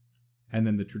 And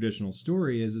then the traditional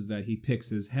story is that he picks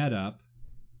his head up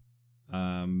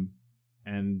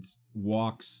and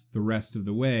walks the rest of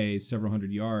the way, several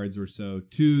hundred yards or so,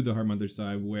 to the Harmandir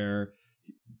Sahib, where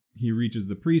he reaches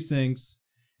the precincts.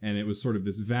 And it was sort of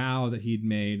this vow that he'd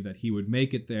made that he would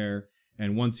make it there.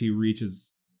 And once he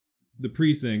reaches the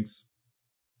precincts,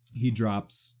 he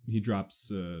drops,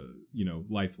 you know,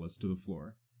 lifeless to the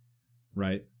floor.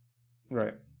 Right?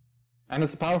 Right. And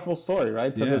it's a powerful story,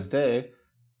 right? To this day,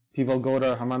 people go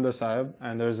to Harmandir Sahib,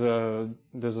 and there's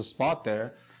a spot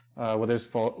there where his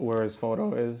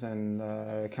photo is,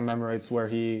 and commemorates where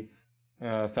he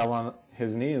fell on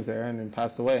his knees there and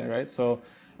passed away, right? So,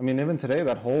 I mean, even today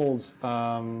that holds, you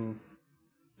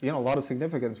know, a lot of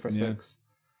significance for Sikhs.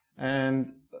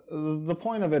 And the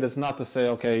point of it is not to say,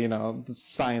 okay, you know,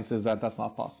 science is that's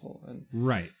not possible. And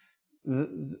right.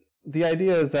 The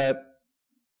idea is that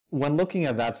when looking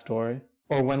at that story,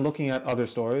 or when looking at other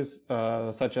stories,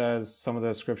 such as some of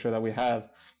the scripture that we have,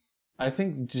 I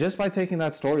think just by taking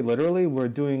that story literally, we're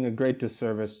doing a great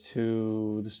disservice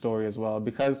to the story as well.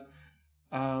 Because,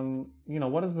 you know,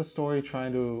 what is the story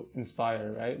trying to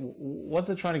inspire, right? What's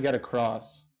it trying to get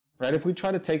across, right? If we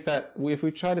try to take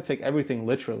everything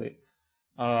literally,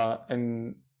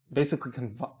 and basically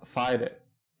confide it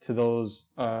to those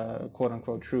quote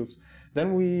unquote truths,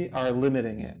 then we are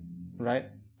limiting it, right?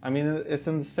 I mean, it's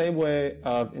in the same way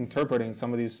of interpreting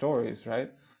some of these stories,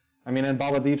 right? I mean, in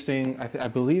Baba Deep Singh, I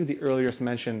believe the earliest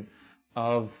mention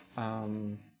of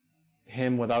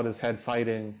him without his head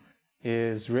fighting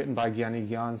is written by Gyani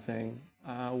Gyan Singh,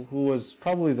 who was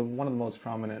probably one of the most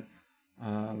prominent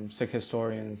Sikh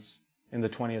historians in the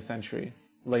 20th century,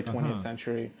 late 20th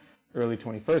century, early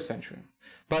 21st century.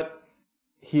 But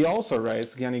he also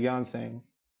writes, Gyani Gyan Singh,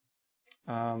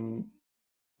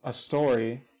 a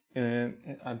story,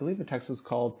 and I believe the text is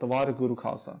called Tawar Guru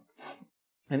Khalsa.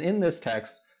 And in this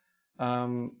text,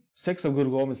 Sikhs of Guru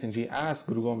Gobind Singh Ji asked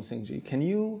Guru Gobind Singh Ji, can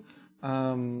you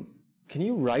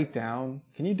write down,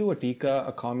 can you do a tika,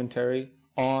 a commentary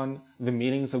on the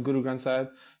meanings of Guru Granth Sahib?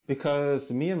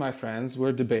 Because me and my friends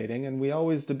were debating, and we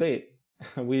always debate.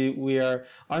 We are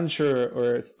unsure,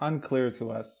 or it's unclear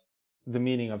to us, the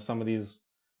meaning of some of these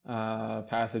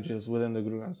passages within the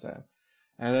Guru Granth Sahib.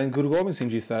 And then Guru Gobind Singh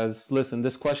Ji says, listen,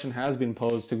 this question has been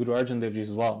posed to Guru Arjan Dev Ji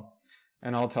as well.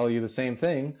 And I'll tell you the same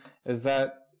thing, is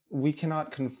that we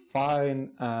cannot confine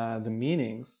the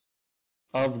meanings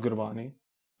of Gurbani,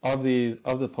 of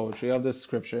the poetry, of the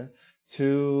scripture,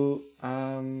 to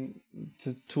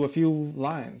a few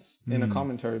lines in a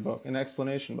commentary book, an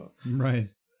explanation book. Right.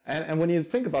 And when you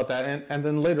think about that, and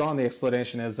then later on the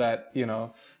explanation is that, you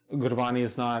know, Gurbani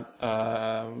is not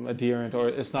adherent, or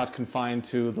it's not confined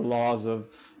to the laws of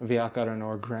Vyakaran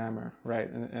or grammar, right?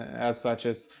 And as such,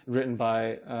 it's written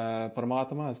by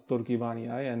Paramatma, as Turki Vani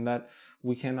Ai, and that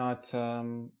we cannot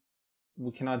do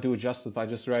it justice by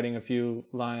just writing a few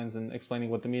lines and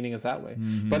explaining what the meaning is that way.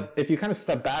 But if you kind of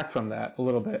step back from that a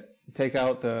little bit, take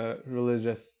out the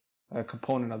religious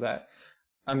component of that,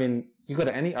 I mean, you go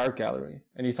to any art gallery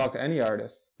and you talk to any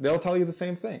artist, they'll tell you the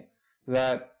same thing.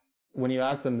 that when you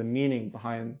ask them the meaning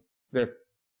behind their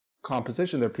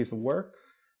composition, their piece of work,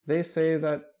 they say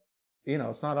that,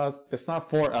 it's not us, it's not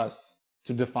for us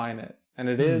to define it. And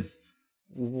it is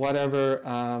whatever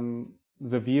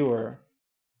the viewer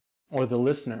or the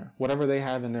listener, whatever they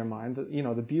have in their mind,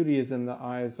 the beauty is in the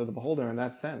eyes of the beholder in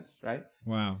that sense, right?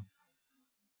 Wow.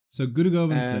 So Guru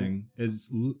Gobind Singh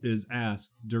is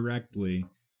asked directly,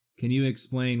 can you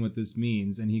explain what this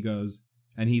means? And he goes,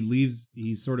 and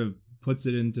he sort of puts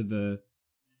it into the,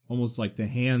 almost like the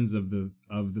hands of the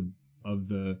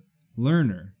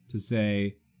learner to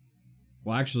say,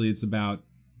 well, actually it's about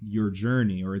your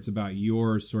journey, or it's about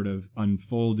your sort of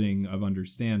unfolding of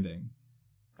understanding.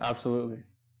 Absolutely.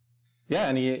 Yeah,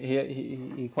 and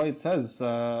he quite says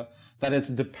that it's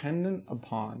dependent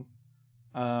upon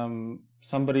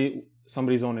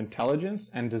somebody's own intelligence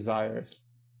and desires.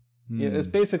 It's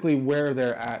basically where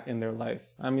they're at in their life.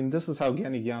 I mean, this is how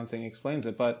Gyani Gyan Singh explains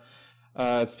it, but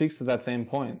it speaks to that same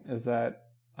point, is that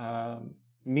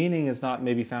meaning is not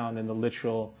maybe found in the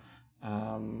literal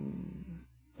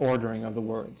ordering of the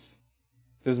words.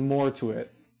 There's more to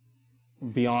it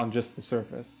beyond just the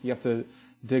surface. You have to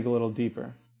dig a little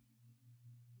deeper.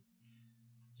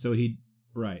 So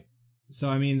right. So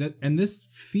I mean that, and this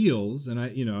feels, and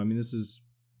this is,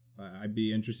 I'd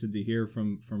be interested to hear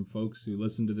from folks who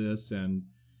listen to this, and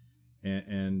I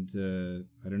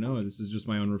don't know, this is just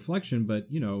my own reflection, but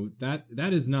that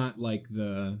is not like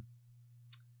the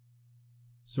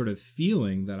sort of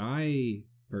feeling that I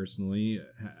personally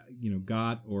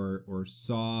got or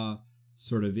saw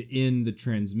sort of in the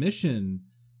transmission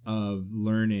of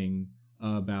learning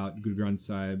about Guru Granth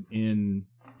Sahib in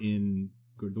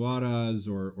gurdwaras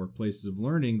or places of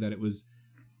learning, that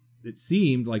it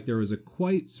seemed like there was a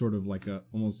quite sort of like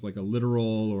almost like a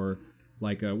literal, or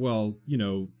like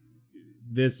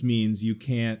this means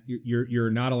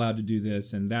you're not allowed to do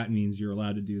this, and that means you're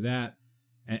allowed to do that,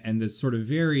 and this sort of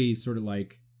very sort of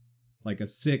like a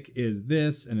Sikh is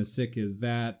this and a Sikh is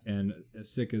that, and a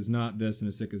Sikh is not this and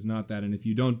a Sikh is not that, and if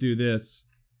you don't do this,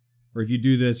 or if you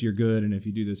do this you're good, and if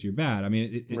you do this you're bad. I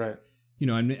mean, right.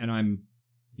 And I'm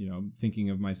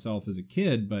thinking of myself as a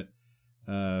kid, but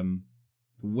the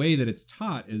way that it's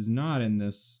taught is not in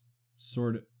this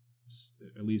sort of,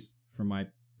 at least from my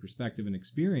perspective and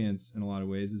experience in a lot of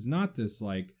ways, is not this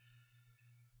like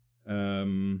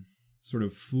sort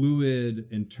of fluid,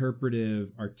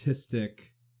 interpretive,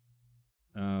 artistic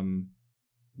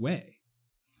way.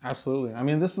 Absolutely. I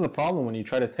mean, this is a problem when you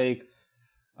try to take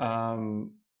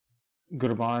Gurbani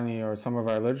or some of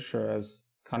our literature as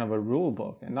kind of a rule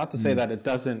book, and not to say that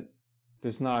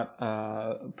there's not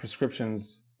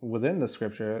prescriptions within the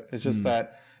scripture. It's just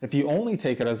that if you only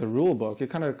take it as a rule book, you're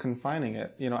kind of confining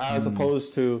it, as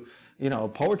opposed to,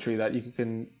 poetry that you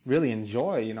can really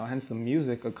enjoy, hence the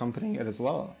music accompanying it as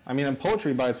well. I mean, and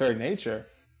poetry by its very nature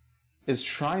is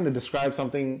trying to describe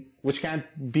something which can't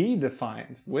be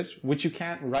defined, which you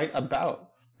can't write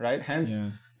about, right? Hence,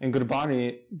 in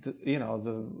Gurbani,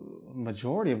 the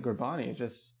majority of Gurbani is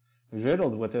just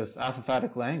riddled with this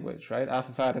apophatic language, right?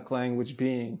 Apophatic language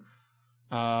being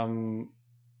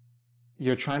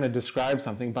you're trying to describe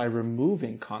something by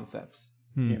removing concepts.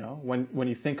 When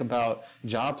you think about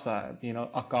Japa Sahib,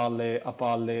 akale,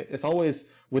 apale, it's always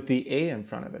with the A in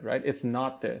front of it, right? It's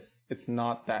not this, it's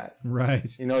not that. Right.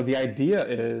 The idea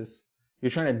is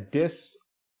you're trying to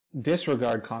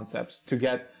disregard concepts to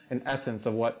get an essence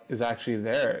of what is actually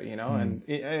there, and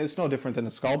it's no different than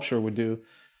a sculpture would do.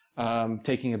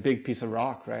 Taking a big piece of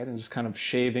rock, right, and just kind of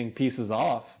shaving pieces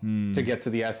off to get to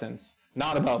the essence,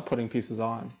 not about putting pieces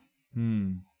on.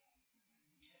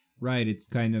 Right. It's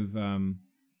kind of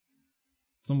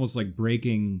it's almost like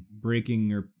breaking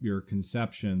your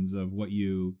conceptions of what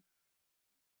you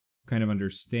kind of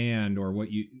understand, or what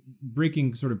you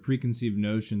breaking sort of preconceived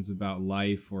notions about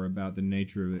life or about the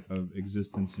nature of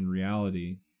existence and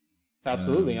reality.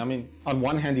 Absolutely. I mean, on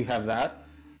one hand you have that,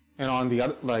 and on the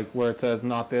other, like where it says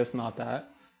not this, not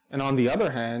that. And on the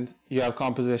other hand, you have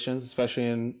compositions, especially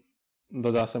in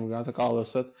the Dasam Granth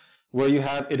Kalasat, where you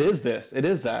have it is this, it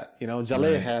is that,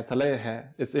 Jale hai, tale hai.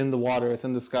 It's in the water, it's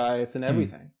in the sky, it's in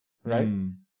everything, right?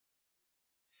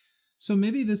 So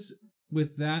maybe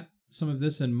with some of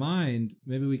this in mind,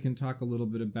 maybe we can talk a little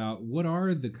bit about what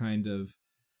are the kind of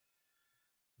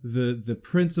the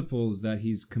principles that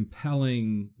he's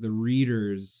compelling the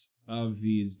readers of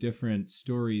these different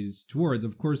stories towards.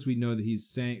 Of course, we know that he's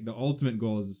saying the ultimate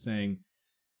goal is saying,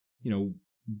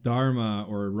 dharma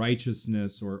or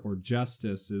righteousness or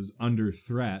justice is under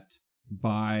threat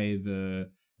by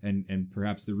and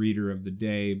perhaps the reader of the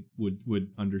day would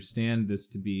understand this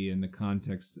to be in the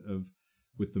context of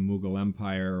with the Mughal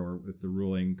Empire or with the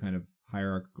ruling kind of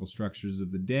hierarchical structures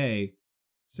of the day,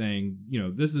 saying,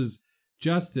 this is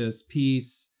justice,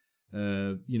 peace,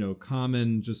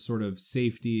 common just sort of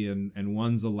safety and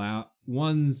one's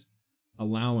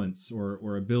allowance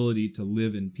or ability to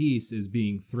live in peace is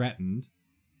being threatened.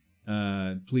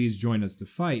 Please join us to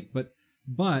fight.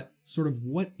 But sort of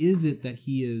what is it that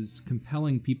he is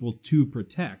compelling people to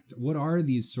protect? What are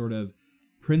these sort of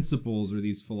principles or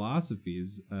these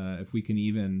philosophies, if we can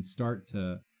even start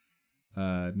to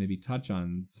maybe touch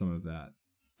on some of that?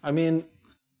 I mean,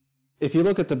 if you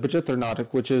look at the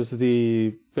Bajitharnatak, which is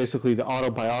basically the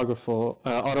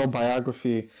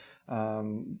autobiography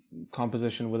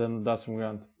composition within the Dasam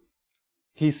Granth,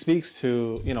 he speaks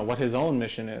to what his own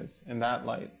mission is in that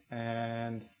light,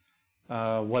 and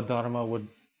what dharma would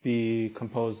be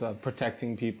composed of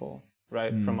protecting people,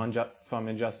 right, from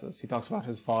injustice. He talks about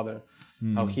his father,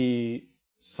 how he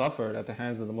suffered at the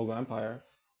hands of the Mughal Empire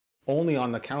only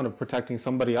on account of protecting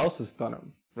somebody else's dharma,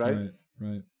 right?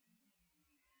 Right.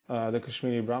 The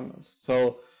Kashmiri Brahmins.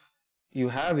 So you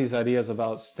have these ideas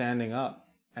about standing up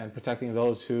and protecting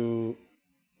those who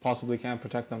possibly can't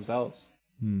protect themselves.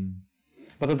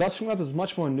 But the Dasam Granth is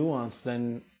much more nuanced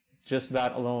than just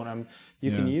that alone.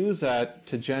 You can use that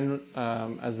to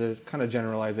as a kind of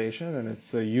generalization, and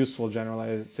it's a useful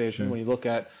generalization when you look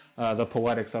at the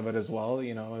poetics of it as well.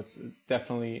 It's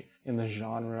definitely in the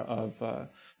genre of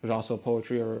rasa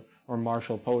poetry or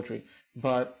martial poetry.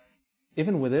 But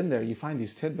even within there, you find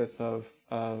these tidbits of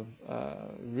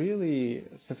really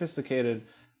sophisticated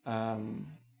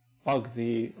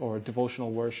bhakti or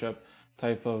devotional worship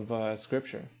type of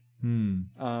scripture.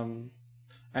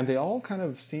 And they all kind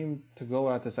of seem to go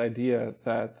at this idea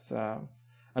that,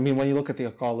 when you look at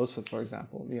the Akal Usat, for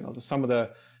example, some of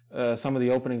the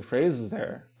opening phrases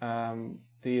there,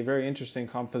 the very interesting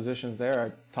compositions there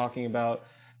are talking about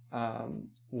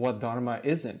what dharma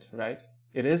isn't, right?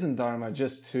 It isn't dharma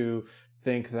just to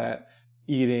think that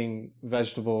eating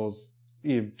vegetables,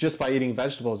 just by eating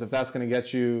vegetables, if that's going to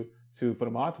get you to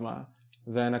Paramatma,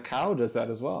 then a cow does that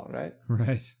as well, right?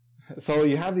 Right. So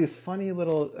you have these funny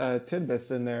little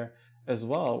tidbits in there as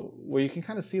well, where you can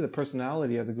kind of see the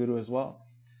personality of the Guru as well,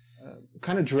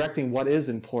 kind of directing what is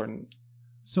important.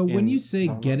 So when you say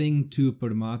dharma, getting to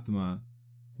Paramatma,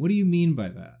 what do you mean by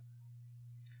that?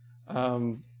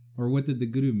 Or what did the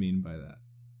Guru mean by that?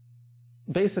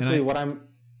 Basically, with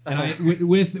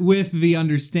the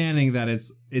understanding that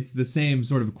it's the same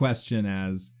sort of question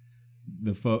as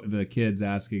the kids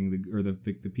asking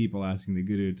the people asking the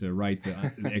Guru to write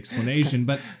the explanation,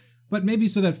 but maybe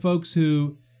so that folks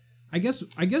who, I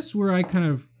guess where I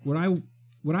kind of what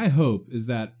I hope is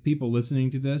that people listening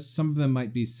to this, some of them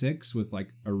might be Sikhs with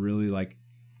like a really a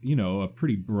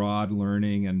pretty broad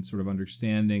learning and sort of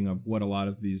understanding of what a lot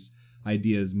of these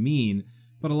ideas mean,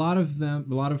 but a lot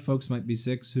of folks might be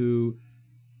Sikhs who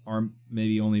are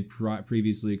maybe only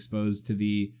previously exposed to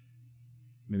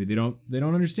maybe they don't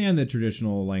understand the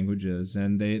traditional languages,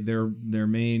 and their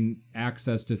main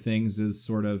access to things is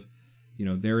sort of,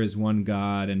 there is one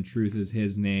God and truth is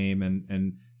His name,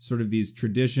 and sort of these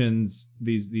traditions,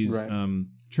 these right.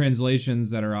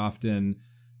 Translations that are often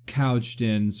couched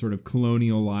in sort of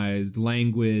colonialized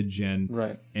language and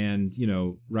right. and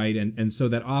and so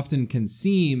that often can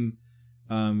seem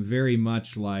very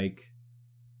much like,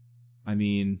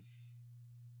 kind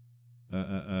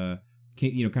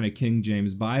of King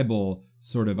James Bible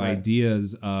sort of right.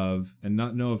 ideas of, and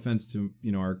no offense to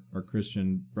our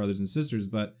Christian brothers and sisters,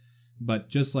 but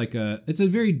just like it's a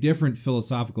very different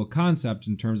philosophical concept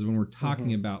in terms of when we're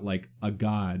talking about like a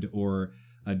god or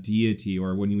a deity,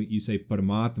 or when you say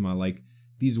Paramatma, like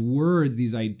these words,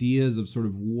 these ideas of sort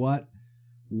of what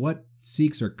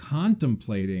Sikhs are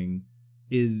contemplating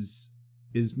is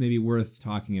maybe worth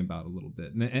talking about a little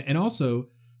bit, and also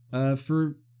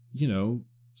for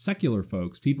secular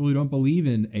folks, people who don't believe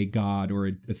in a god or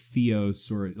a theos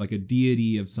or like a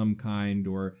deity of some kind,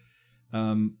 or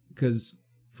because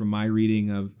from my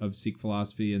reading of Sikh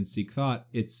philosophy and Sikh thought,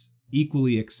 it's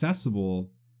equally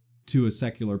accessible to a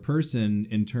secular person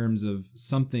in terms of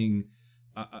something,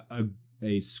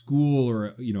 a school or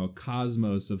a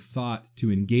cosmos of thought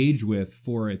to engage with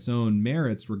for its own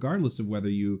merits, regardless of whether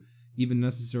you even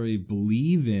necessarily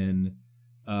believe in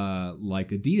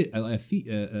like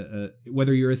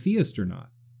whether you're a theist or not.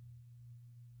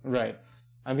 Right.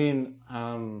 In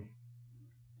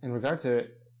regard to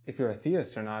if you're a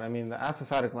theist or not, the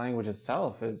apophatic language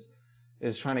itself is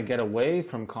trying to get away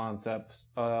from concepts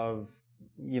of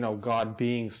God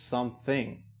being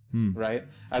something, right?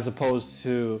 As opposed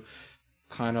to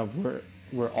kind of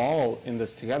we're all in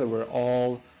this together. We're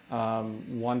all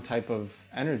one type of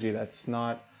energy that's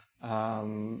not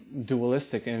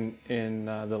dualistic in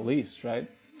the least, right?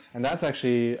 And that's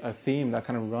actually a theme that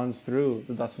kind of runs through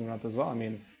the Dasam Granth as well. I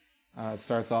mean, it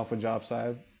starts off with Jap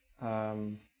Sahib,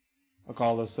 Akal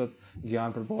Usat,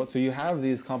 Gyan Prabodh. So you have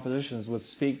these compositions which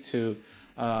speak to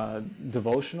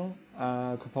devotional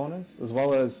components, as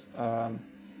well as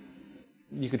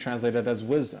you could translate it as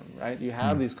wisdom, right? You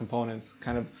have these components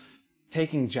kind of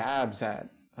taking jabs at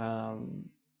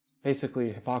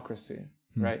basically hypocrisy,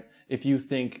 right? If you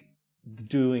think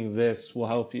doing this will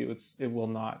help you, it will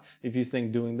not. If you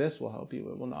think doing this will help you,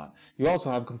 it will not. You also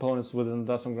have components within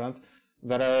the Dasam Granth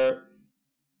that are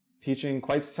teaching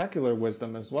quite secular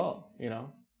wisdom as well, you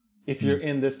know? If you're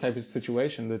in this type of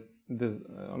situation,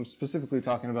 I'm specifically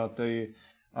talking about the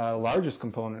largest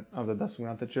component of the Dasam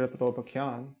Granth, the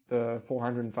Charitropakhyan, the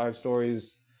 405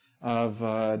 stories of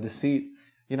deceit.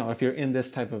 You know, if you're in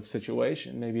this type of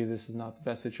situation, maybe this is not the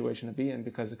best situation to be in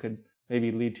because it could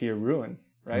maybe lead to your ruin,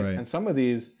 right? And some of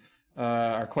these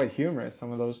are quite humorous,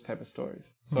 some of those type of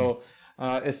stories. So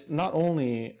it's not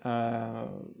only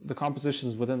the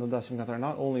compositions within the Dasam Granth are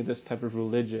not only this type of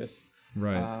religious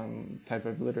type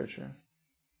of literature.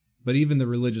 But even the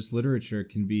religious literature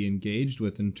can be engaged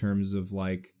with in terms of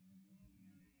like,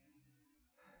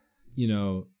 you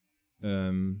know,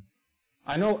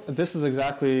 I know this is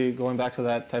exactly going back to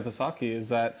that type of Saki, is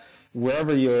that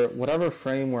whatever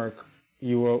framework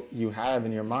you have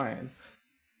in your mind,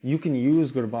 you can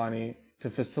use Gurbani to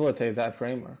facilitate that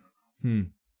framework.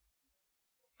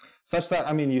 Such that,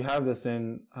 I mean, you have this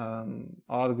in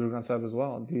all the Guru Granth Sahib as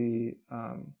well.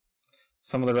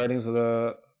 Some of the writings of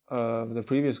the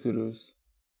previous gurus,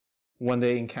 when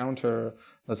they encounter,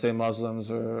 let's say,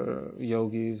 Muslims or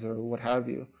yogis or what have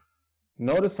you,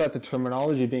 notice that the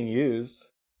terminology being used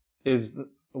is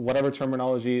whatever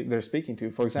terminology they're speaking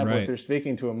to. For example, if they're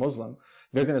speaking to a Muslim,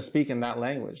 they're going to speak in that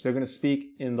language. They're going to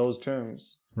speak in those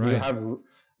terms. You have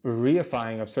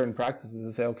reifying of certain practices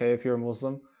to say, okay, if you're a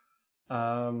Muslim,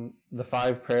 the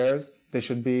 5 prayers, they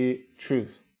should be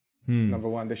truth. Number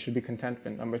 1, they should be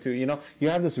contentment. Number 2, you know, you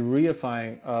have this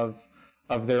reifying of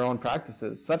their own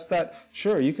practices, such that,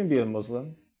 sure, you can be a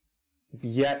Muslim,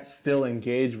 yet still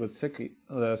engage with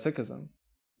Sikhism,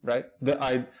 right?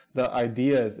 The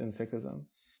ideas in Sikhism.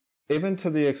 Even to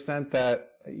the extent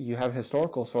that you have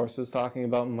historical sources talking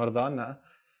about Mardana,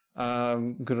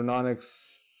 Guru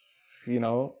Nanak's, you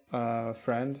know,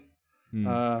 friend,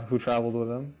 who traveled with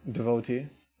him, devotee.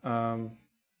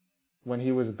 When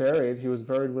he was buried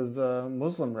with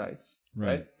Muslim rites,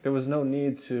 right? There was no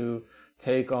need to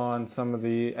take on some of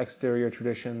the exterior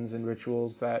traditions and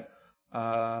rituals that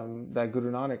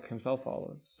Guru Nanak himself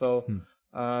followed. So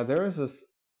there is this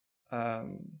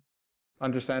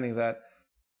understanding that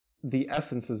the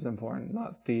essence is important,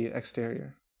 not the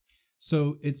exterior.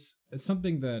 So it's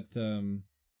something that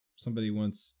somebody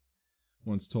once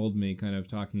told me, kind of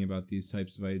talking about these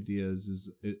types of ideas,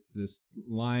 is this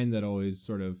line that always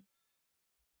sort of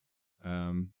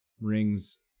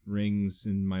rings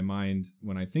in my mind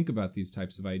when I think about these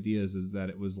types of ideas, is that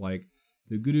it was like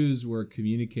the gurus were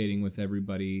communicating with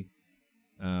everybody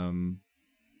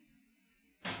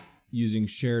using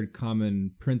shared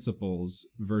common principles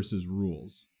versus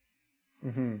rules.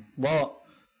 Well,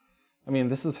 I mean,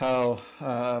 this is how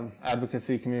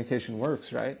advocacy communication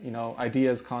works, right? You know,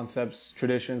 ideas, concepts,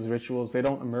 traditions, rituals, they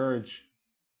don't emerge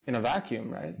in a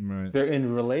vacuum, right? They're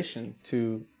in relation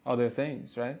to other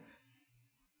things, right?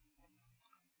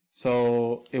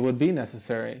 So it would be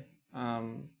necessary,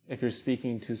 if you're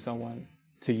speaking to someone,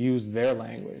 to use their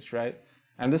language, right?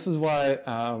 And this is why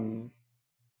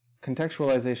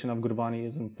contextualization of Gurbani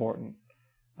is important,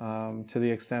 to the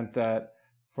extent that,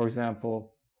 for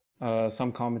example,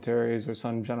 some commentaries or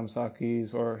some Janam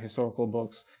Sakis or historical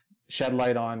books shed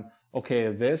light on,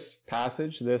 okay, this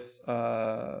passage, this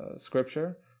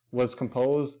scripture was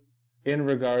composed in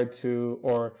regard to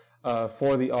or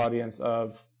for the audience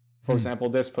of, for example,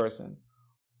 this person,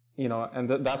 you know, and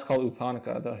that's called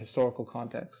Uthanika, the historical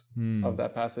context of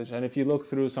that passage. And if you look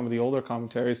through some of the older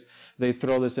commentaries, they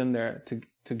throw this in there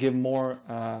to give more,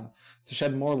 to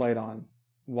shed more light on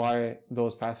why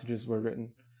those passages were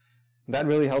written. That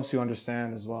really helps you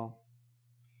understand as well.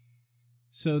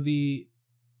 So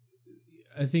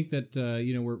I think that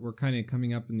you know, we're kind of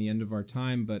coming up in the end of our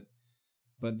time, but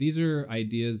these are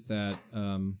ideas that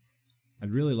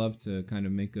I'd really love to kind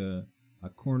of make a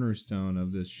cornerstone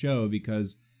of this show,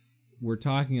 because we're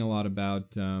talking a lot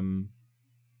about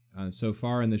so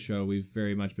far in the show we've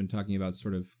very much been talking about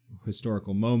sort of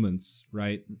historical moments,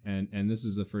 right? And this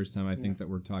is the first time I think that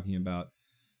we're talking about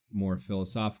more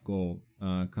philosophical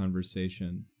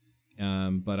conversation.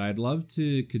 But I'd love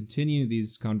to continue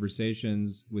these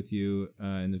conversations with you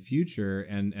in the future,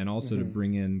 and also to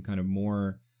bring in kind of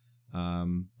more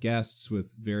guests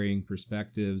with varying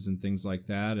perspectives and things like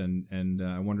that. And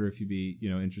I wonder if you'd be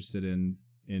interested in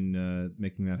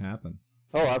making that happen.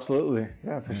 Oh, absolutely.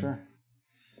 Yeah, for sure.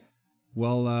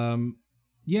 Well,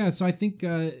 yeah. So I think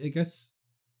I guess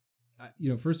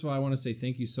first of all, I want to say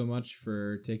thank you so much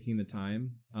for taking the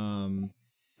time.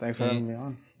 Thanks for having me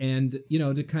on. And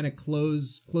to kind of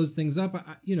close things up,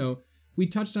 we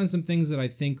touched on some things that I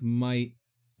think might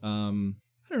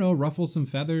I don't know, ruffle some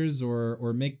feathers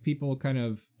or make people kind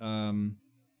of I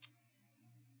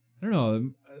don't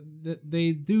know,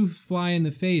 they do fly in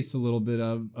the face a little bit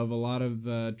of a lot of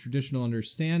traditional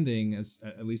understanding,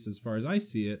 at least as far as I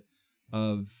see it,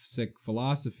 of Sikh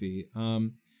philosophy.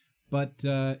 But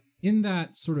in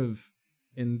that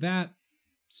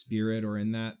spirit, or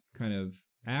in that kind of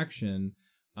action,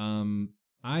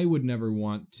 I would never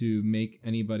want to make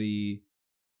anybody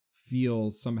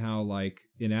feel somehow like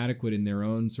inadequate in their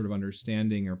own sort of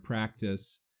understanding or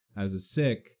practice as a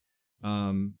Sikh.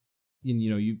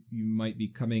 You might be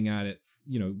coming at it,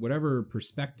 whatever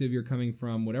perspective you're coming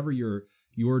from, whatever your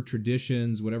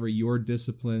traditions, whatever your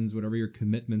disciplines, whatever your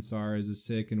commitments are as a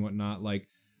Sikh and whatnot. Like,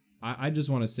 I just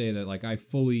want to say that, like,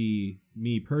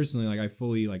 me personally, like, I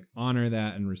fully like honor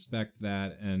that and respect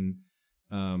that. And,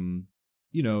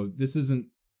 this isn't,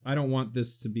 I don't want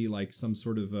this to be like some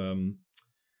sort of,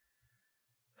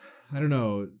 I don't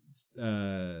know,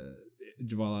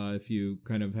 Jvala, if you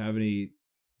kind of have any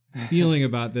feeling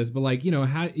about this, but like,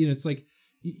 it's like,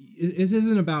 this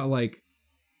isn't about like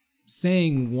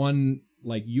saying one,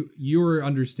 like your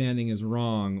understanding is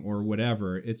wrong or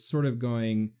whatever. It's sort of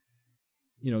going,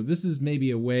 this is maybe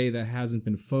a way that hasn't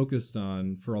been focused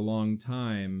on for a long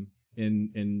time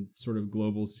in sort of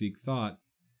global Sikh thought.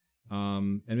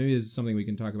 And maybe this is something we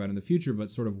can talk about in the future, but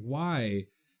sort of why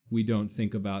we don't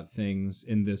think about things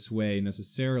in this way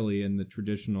necessarily in the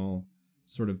traditional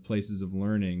sort of places of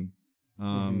learning.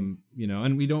 And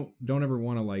we don't ever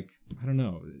want to, like, I don't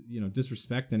know,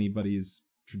 disrespect anybody's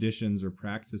traditions or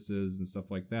practices and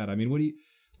stuff like that. I mean, what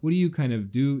do you kind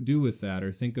of do with that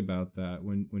or think about that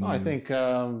when I think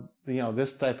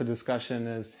this type of discussion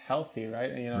is healthy,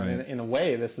 right? Right. In a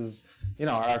way, this is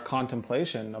our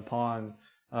contemplation upon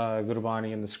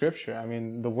Gurbani in the scripture. I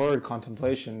mean, the word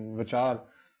contemplation, vichar,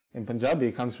 in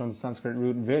Punjabi, comes from the Sanskrit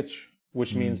root vich,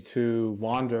 which means to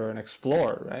wander and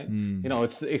explore, right?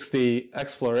 It's the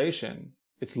exploration.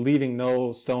 It's leaving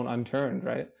no stone unturned,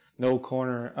 right? No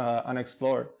corner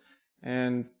unexplored.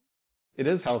 And it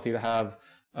is healthy to have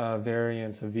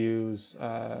variance of views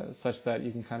such that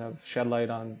you can kind of shed light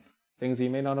on things you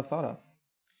may not have thought of.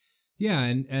 Yeah,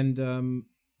 and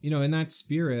in that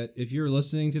spirit, if you're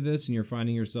listening to this and you're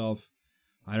finding yourself,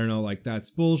 I don't know, like, that's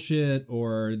bullshit,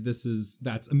 or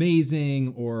that's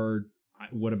amazing, or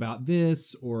what about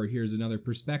this, or here's another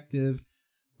perspective,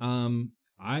 I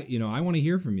want to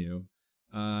hear from you,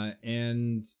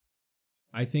 and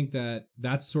I think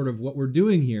that's sort of what we're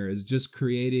doing here, is just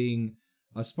creating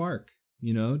a spark,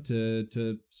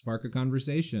 to spark a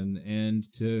conversation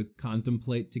and to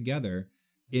contemplate together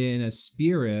in a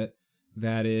spirit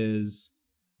that is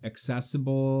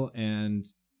accessible and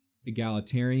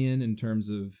egalitarian in terms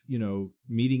of,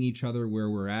 meeting each other where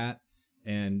we're at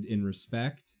and in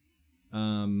respect.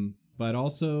 But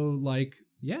also, like,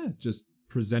 just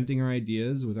presenting our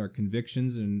ideas with our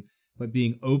convictions, but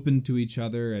being open to each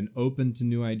other and open to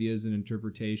new ideas and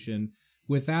interpretation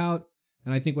without,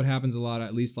 and I think what happens a lot,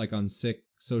 at least like on Sikh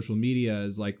social media,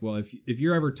 is like, well, if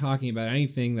you're ever talking about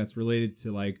anything that's related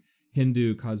to like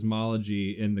Hindu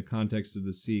cosmology in the context of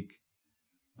the Sikh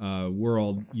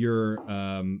world, you're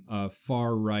a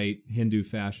far right Hindu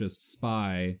fascist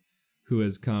spy who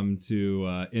has come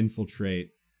to infiltrate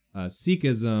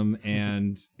Sikhism,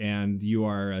 and you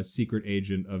are a secret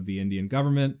agent of the Indian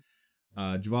government.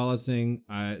 Jvala Singh,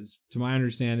 to my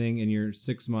understanding, in your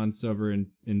 6 months over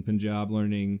in Punjab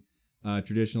learning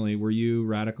traditionally, were you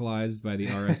radicalized by the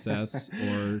RSS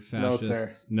or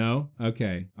fascists? No, sir. No?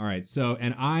 Okay. All right. So,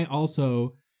 and I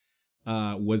also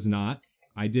was not.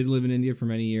 I did live in India for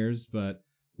many years, but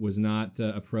was not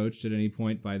approached at any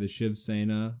point by the Shiv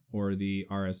Sena or the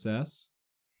RSS.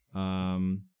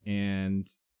 And,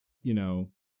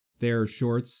 their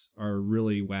shorts are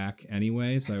really whack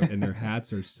anyway, and their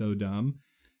hats are so dumb.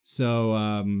 So,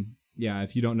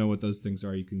 if you don't know what those things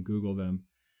are, you can Google them.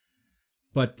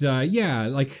 But, I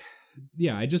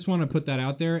just want to put that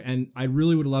out there, and I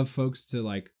really would love folks to,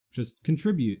 like, just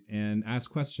contribute and ask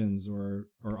questions or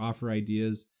offer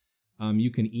ideas.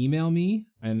 You can email me,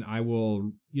 and I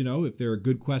will, if there are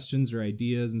good questions or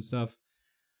ideas and stuff,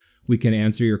 we can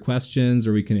answer your questions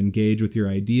or we can engage with your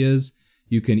ideas.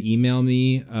 You can email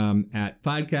me at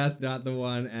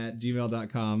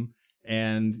podcast.theone@gmail.com,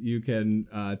 and you can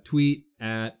tweet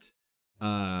at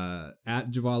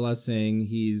Jvala Singh.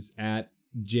 He's at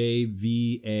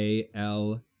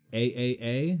JVALAAA.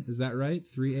 Is that right?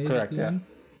 3 A's. Correct. Yeah.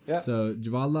 Yeah. So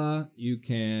Jvala, you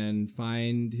can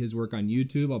find his work on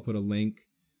YouTube. I'll put a link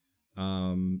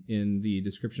in the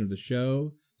description of the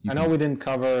show. I know we didn't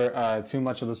cover too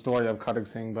much of the story of Khattak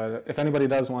Singh, but if anybody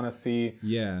does want to see,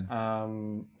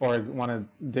 or want to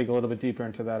dig a little bit deeper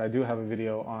into that, I do have a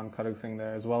video on Khattak Singh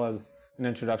there, as well as an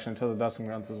introduction to the Dasam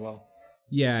Granth as well.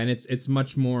 Yeah, and it's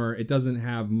much more. It doesn't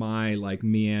have my like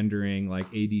meandering like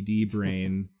ADD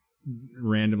brain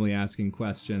randomly asking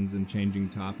questions and changing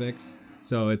topics.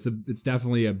 So it's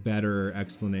definitely a better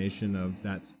explanation of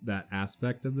that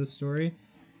aspect of the story.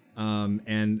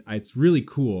 And it's really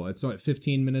cool. It's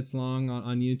 15 minutes long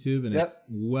on YouTube, and it's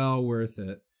well worth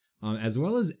it. As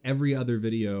well as every other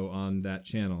video on that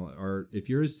channel. Or if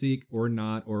you're a Sikh or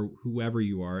not, or whoever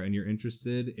you are, and you're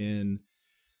interested in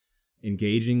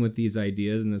engaging with these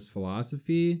ideas and this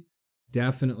philosophy,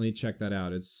 definitely check that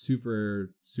out. It's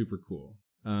super, super cool.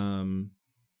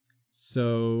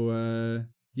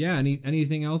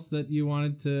 Anything else that you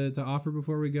wanted to offer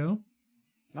before we go?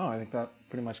 No, I think that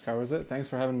pretty much covers it. Thanks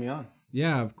for having me on.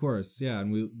 Yeah, of course. Yeah,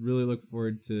 and we really look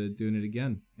forward to doing it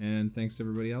again. And thanks to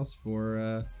everybody else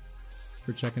for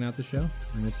checking out the show.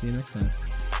 And we'll see you next time.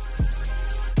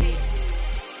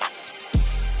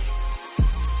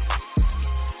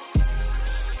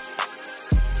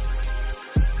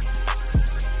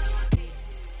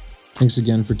 Thanks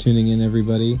again for tuning in,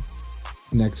 everybody.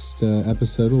 Next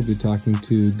episode, we'll be talking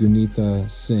to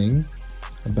Gunita Singh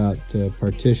about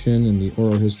partition and the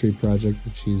oral history project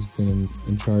that she's been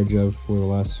in charge of for the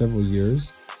last several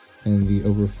years, and the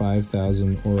over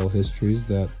 5,000 oral histories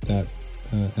that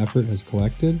effort has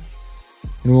collected.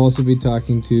 And we'll also be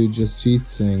talking to Jasjeet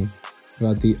Singh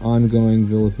about the ongoing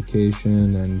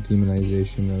vilification and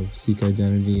demonization of Sikh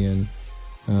identity in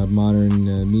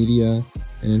modern media,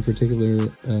 and in particular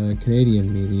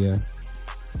Canadian media,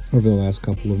 over the last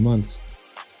couple of months.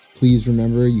 Please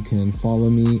remember, you can follow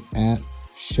me at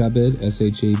Shabd,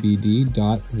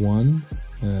 SHABD.one,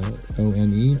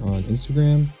 ONE on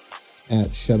Instagram, at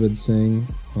Shabd Singh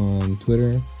on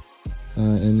Twitter,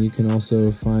 and you can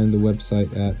also find the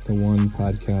website at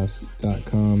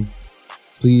theonepodcast.com.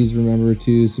 Please remember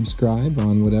to subscribe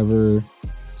on whatever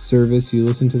service you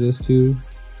listen to this to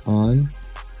on.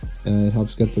 It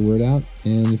helps get the word out,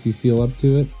 and if you feel up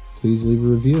to it, please leave a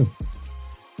review.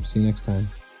 See you next time.